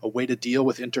policing, a way to deal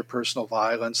with interpersonal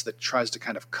violence that tries to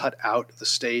kind of cut out the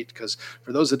state. Because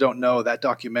for those that don't know, that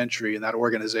documentary and that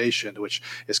organization, which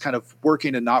is kind of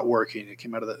working and not working, it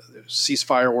came out of the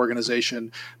Ceasefire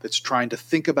organization that's trying to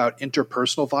think about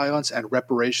interpersonal violence and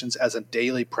reparations as a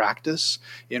daily practice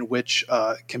in which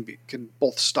can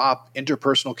both stop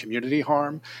interpersonal community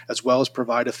harm as well as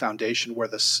provide a foundation where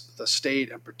the state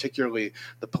and particularly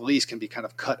the police can be kind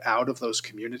of cut out of those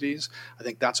communities. I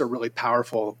think that's a really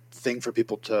powerful thing for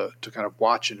people to kind of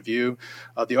watch and view.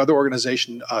 The other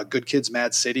organization, Good Kids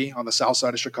Mad City on the south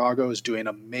side of Chicago, is doing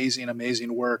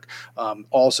amazing work.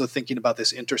 Also thinking about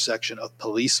this intersection of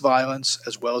police violence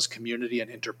as well as community and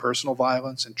interpersonal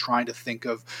violence, and trying to think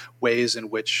of ways in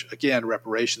which, again,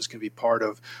 reparations can be part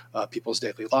of people's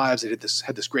daily lives. They had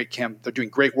this great camp. They're doing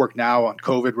great work now on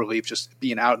COVID relief, just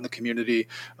being out in the community,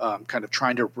 kind of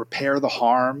trying to repair the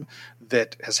harm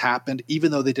that has happened,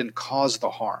 even though they didn't cause the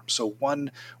harm. So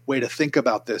one way to think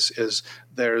about this is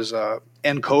there's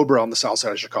NCOBRA on the south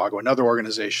side of Chicago, another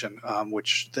organization,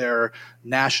 which their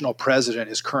national president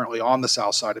is currently on the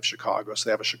south side of Chicago. So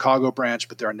they have a Chicago branch,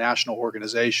 but they're a national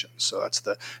organization. So that's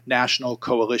the National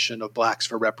Coalition of Blacks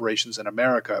for Reparations in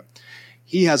America.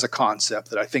 He has a concept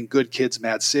that I think Good Kids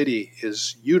Mad City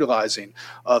is utilizing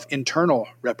of internal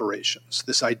reparations.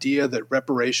 This idea that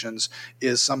reparations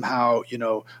is somehow,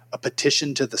 a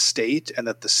petition to the state, and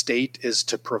that the state is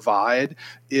to provide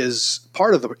is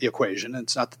part of the equation. And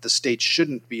it's not that the state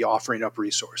shouldn't be offering up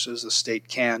resources. The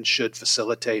state should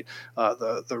facilitate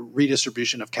the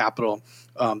redistribution of capital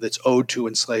that's owed to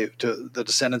the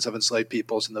descendants of enslaved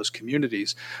peoples in those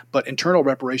communities. But internal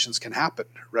reparations can happen,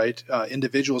 right?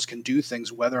 Individuals can do things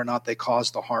whether or not they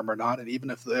caused the harm or not, and even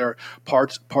if they're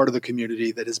part of the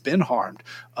community that has been harmed.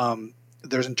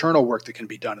 there's internal work that can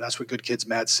be done. And that's what Good Kids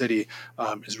Mad City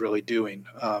is really doing.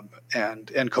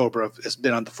 And Cobra has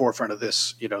been on the forefront of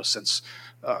this, since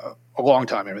a long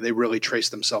time. I mean, they really trace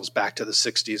themselves back to the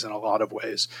 60s in a lot of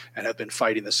ways and have been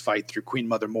fighting this fight through Queen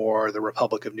Mother Moore, the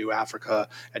Republic of New Africa,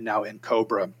 and now in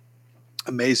Cobra.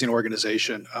 Amazing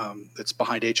organization that's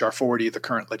behind H.R. 40, the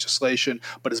current legislation,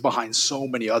 but is behind so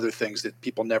many other things that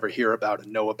people never hear about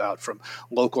and know about, from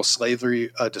local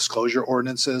slavery disclosure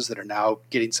ordinances that are now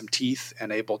getting some teeth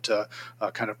and able to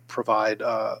kind of provide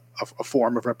a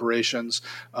form of reparations,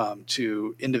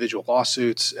 to individual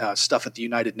lawsuits, stuff at the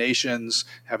United Nations,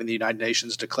 having the United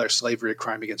Nations declare slavery a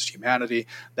crime against humanity.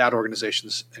 That organization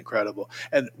is incredible.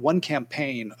 And one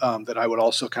campaign that I would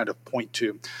also kind of point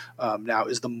to now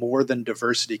is the More Than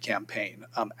Diversity campaign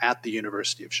at the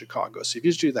University of Chicago. So if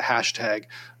you just do the hashtag,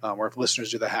 or if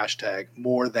listeners do the hashtag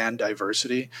More Than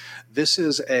Diversity, this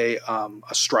is a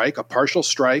strike, a partial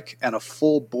strike, and a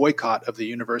full boycott of the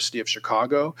University of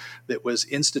Chicago that was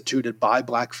instituted by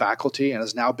Black faculty and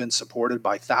has now been supported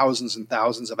by thousands and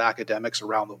thousands of academics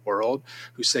around the world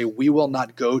who say we will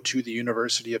not go to the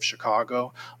University of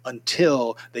Chicago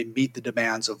until they meet the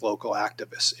demands of local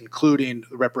activists, including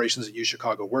the Reparations at U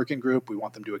Chicago Working Group. We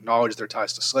want them to acknowledge their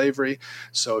ties to slavery.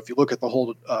 So if you look at the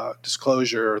whole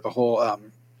disclosure, the whole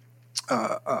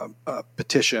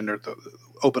petition or the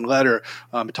open letter,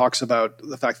 it talks about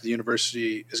the fact that the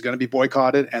university is going to be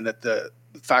boycotted and that the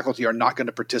faculty are not going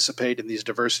to participate in these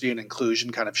diversity and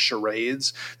inclusion kind of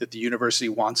charades that the university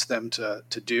wants them to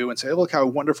do, and say, look how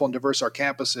wonderful and diverse our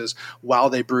campus is, while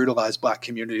they brutalize Black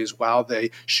communities, while they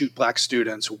shoot Black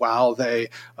students, while they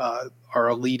are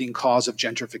a leading cause of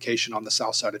gentrification on the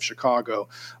south side of Chicago.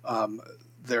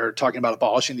 They're talking about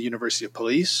abolishing the University of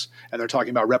Police, and they're talking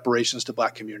about reparations to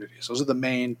Black communities. Those are the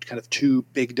main kind of two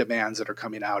big demands that are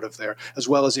coming out of there, as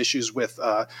well as issues with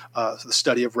the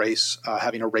study of race,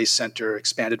 having a race center,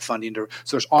 expanded funding. So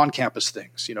there's on-campus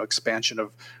things, expansion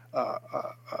of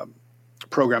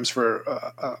programs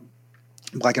for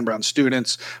Black and brown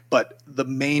students. But the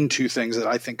main two things that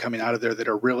I think coming out of there that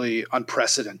are really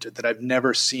unprecedented, that I've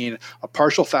never seen, a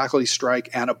partial faculty strike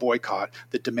and a boycott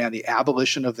that demand the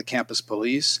abolition of the campus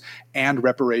police and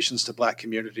reparations to Black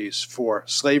communities for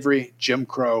slavery, Jim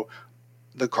Crow,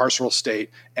 the carceral state,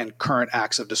 and current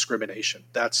acts of discrimination.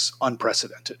 That's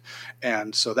unprecedented.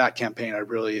 And so that campaign I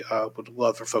really would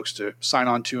love for folks to sign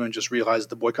on to, and just realize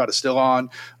the boycott is still on.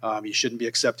 You shouldn't be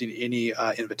accepting any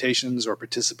invitations or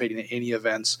participating in any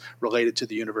events related to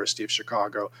the University of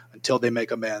Chicago until they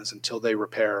make amends, until they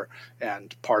repair.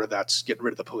 And part of that's getting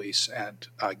rid of the police and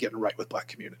getting right with Black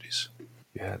communities.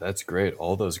 Yeah, that's great.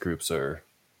 All those groups are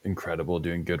incredible,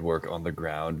 doing good work on the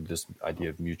ground, this idea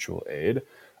of mutual aid.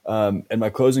 And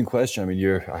my closing question,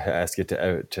 I ask it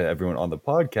to everyone on the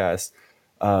podcast.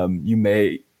 You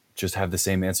may just have the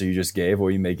same answer you just gave, or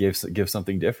you may give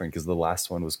something different, because the last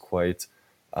one was quite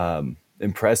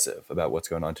impressive about what's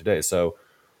going on today. So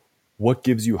what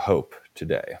gives you hope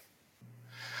today?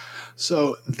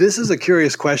 So this is a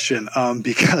curious question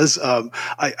because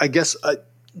I guess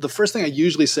the first thing I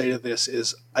usually say to this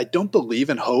is I don't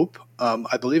believe in hope.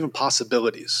 I believe in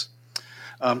possibilities.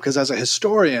 Because as a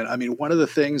historian, one of the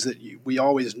things that we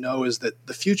always know is that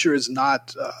the future is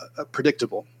not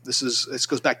predictable. This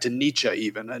goes back to Nietzsche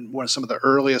even, and some of the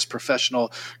earliest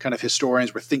professional kind of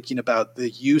historians were thinking about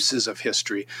the uses of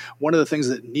history. One of the things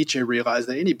that Nietzsche realized,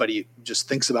 that anybody who just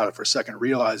thinks about it for a second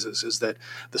realizes, is that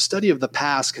the study of the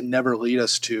past can never lead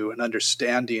us to an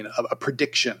understanding of a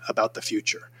prediction about the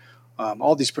future.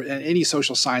 Any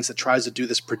social science that tries to do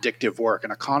this predictive work,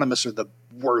 and economists are the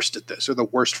worst at this. They're the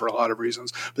worst for a lot of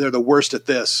reasons, but they're the worst at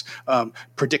this,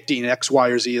 predicting X, Y,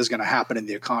 or Z is going to happen in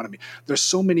the economy. There's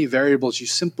so many variables you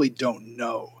simply don't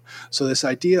know. So this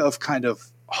idea of kind of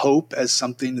hope as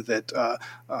something that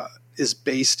is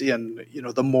based in,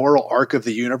 the moral arc of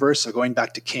the universe. So going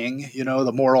back to King,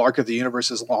 the moral arc of the universe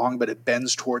is long, but it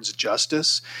bends towards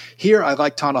justice. Here, I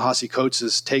like Ta-Nehisi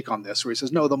Coates' take on this, where he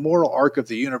says, no, the moral arc of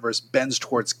the universe bends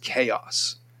towards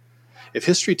chaos. If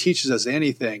history teaches us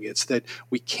anything, it's that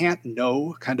we can't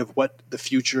know kind of what the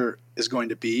future is going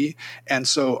to be. And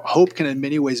so hope can in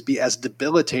many ways be as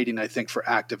debilitating, I think, for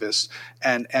activists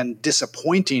and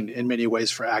disappointing in many ways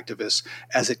for activists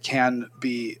as it can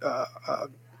be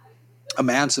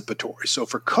emancipatory. So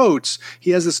for Coates,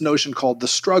 he has this notion called the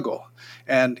struggle.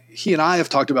 And he and I have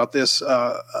talked about this,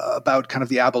 about kind of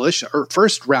the abolition, or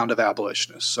first round of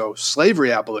abolitionists. So slavery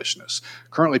abolitionists,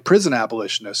 currently prison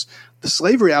abolitionists. The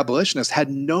slavery abolitionists had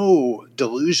no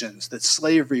delusions that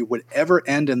slavery would ever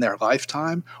end in their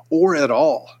lifetime or at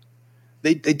all.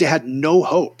 They had no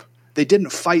hope They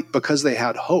didn't fight because they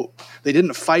had hope. They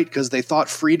didn't fight because they thought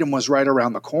freedom was right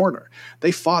around the corner.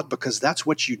 They fought because that's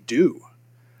what you do.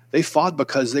 They fought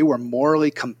because they were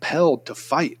morally compelled to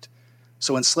fight.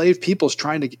 So enslaved peoples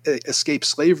trying to escape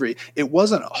slavery, it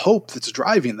wasn't hope that's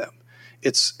driving them.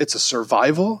 It's a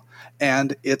survival,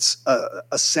 and it's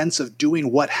a sense of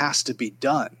doing what has to be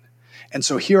done. And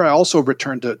so here I also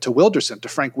return to Wilderson, to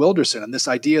Frank Wilderson, and this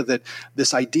idea that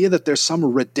there's some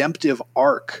redemptive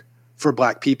arc for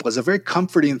Black people is a very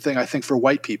comforting thing, I think, for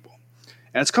white people.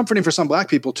 And it's comforting for some Black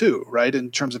people too, right?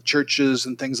 In terms of churches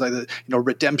and things like that,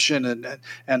 redemption.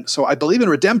 And so I believe in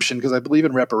redemption because I believe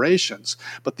in reparations.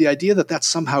 But the idea that that's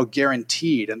somehow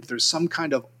guaranteed and there's some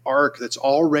kind of arc that's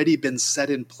already been set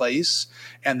in place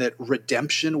and that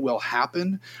redemption will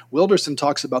happen. Wilderson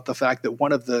talks about the fact that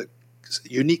one of the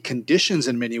unique conditions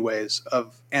in many ways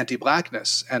of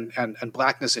anti-Blackness and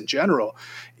Blackness in general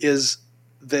is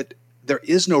that there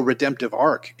is no redemptive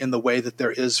arc in the way that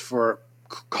there is for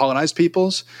colonized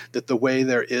peoples, that the way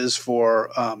there is for,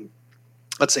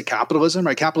 let's say, capitalism,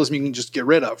 right? Capitalism you can just get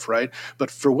rid of, right? But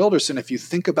for Wilderson, if you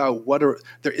think about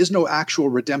there is no actual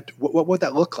redemptive, what would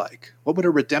that look like? What would a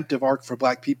redemptive arc for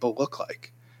Black people look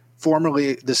like?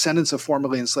 Formerly, descendants of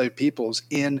formerly enslaved peoples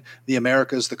in the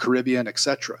Americas, the Caribbean,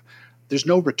 etc. There's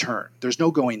no return. There's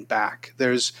no going back.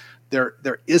 There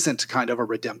isn't kind of a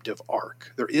redemptive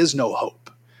arc. There is no hope.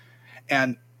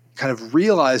 And kind of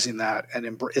realizing that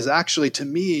is actually, to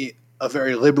me, a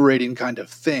very liberating kind of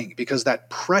thing, because that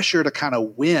pressure to kind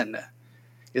of win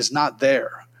is not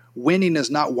there. Winning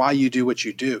is not why you do what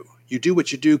you do. You do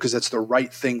what you do because it's the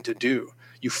right thing to do.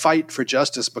 You fight for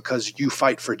justice because you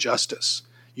fight for justice.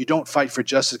 You don't fight for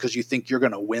justice because you think you're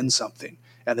going to win something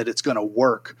and that it's going to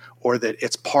work, or that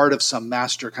it's part of some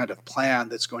master kind of plan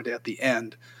that's going to, at the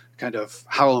end, kind of,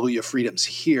 hallelujah, freedom's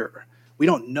here. We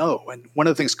don't know. And one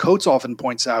of the things Coates often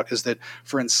points out is that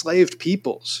for enslaved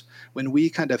peoples, when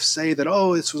we kind of say that,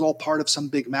 oh, this was all part of some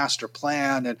big master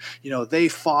plan and, they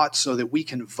fought so that we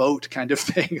can vote kind of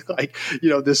thing, like,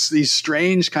 these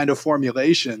strange kind of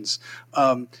formulations,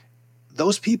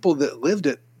 those people that lived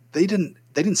it, they didn't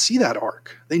see that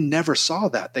arc. They never saw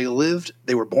that. They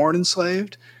were born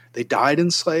enslaved. They died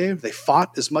enslaved. They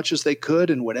fought as much as they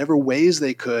could in whatever ways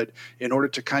they could in order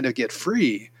to kind of get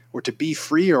free, or to be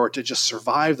free, or to just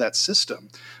survive that system.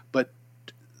 But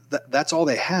that's all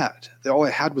they had. All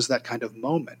they had was that kind of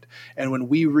moment. And when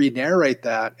we re-narrate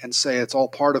that and say it's all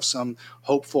part of some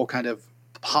hopeful kind of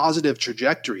positive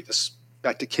trajectory, this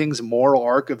back to King's moral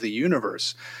arc of the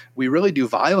universe, we really do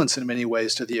violence in many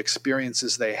ways to the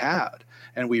experiences they had.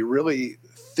 And we really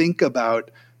think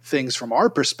about things from our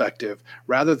perspective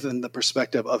rather than the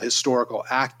perspective of historical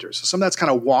actors. So some of that's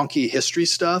kind of wonky history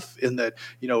stuff in that,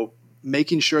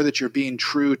 making sure that you're being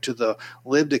true to the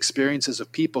lived experiences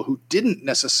of people who didn't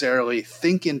necessarily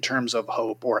think in terms of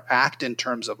hope or act in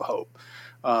terms of hope.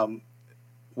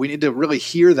 We need to really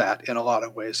hear that in a lot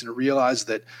of ways and realize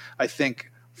that I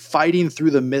think fighting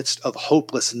through the midst of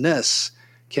hopelessness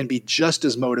can be just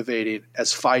as motivating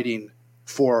as fighting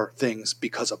for things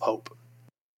because of hope.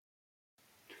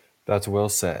 That's well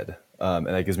said. And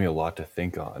that gives me a lot to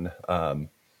think on. And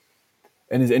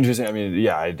it's interesting. I mean,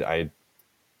 yeah, I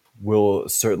will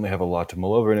certainly have a lot to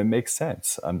mull over, and it makes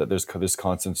sense that there's this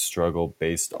constant struggle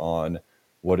based on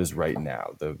what is right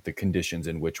now, the conditions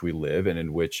in which we live and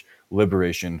in which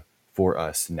liberation for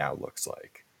us now looks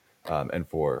like, and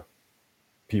for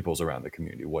peoples around the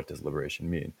community. What does liberation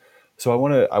mean? So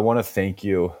I want to thank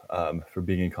you for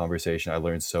being in conversation. I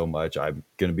learned so much. I'm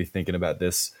going to be thinking about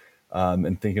this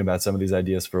and thinking about some of these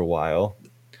ideas for a while.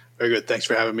 Very good. Thanks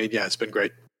for having me. Yeah, it's been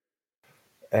great.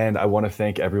 And I want to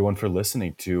thank everyone for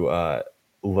listening to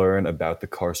learn about the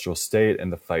carceral state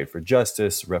and the fight for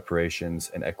justice,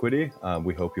 reparations, and equity.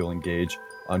 We hope you'll engage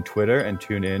on Twitter and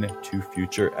tune in to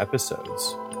future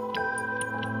episodes.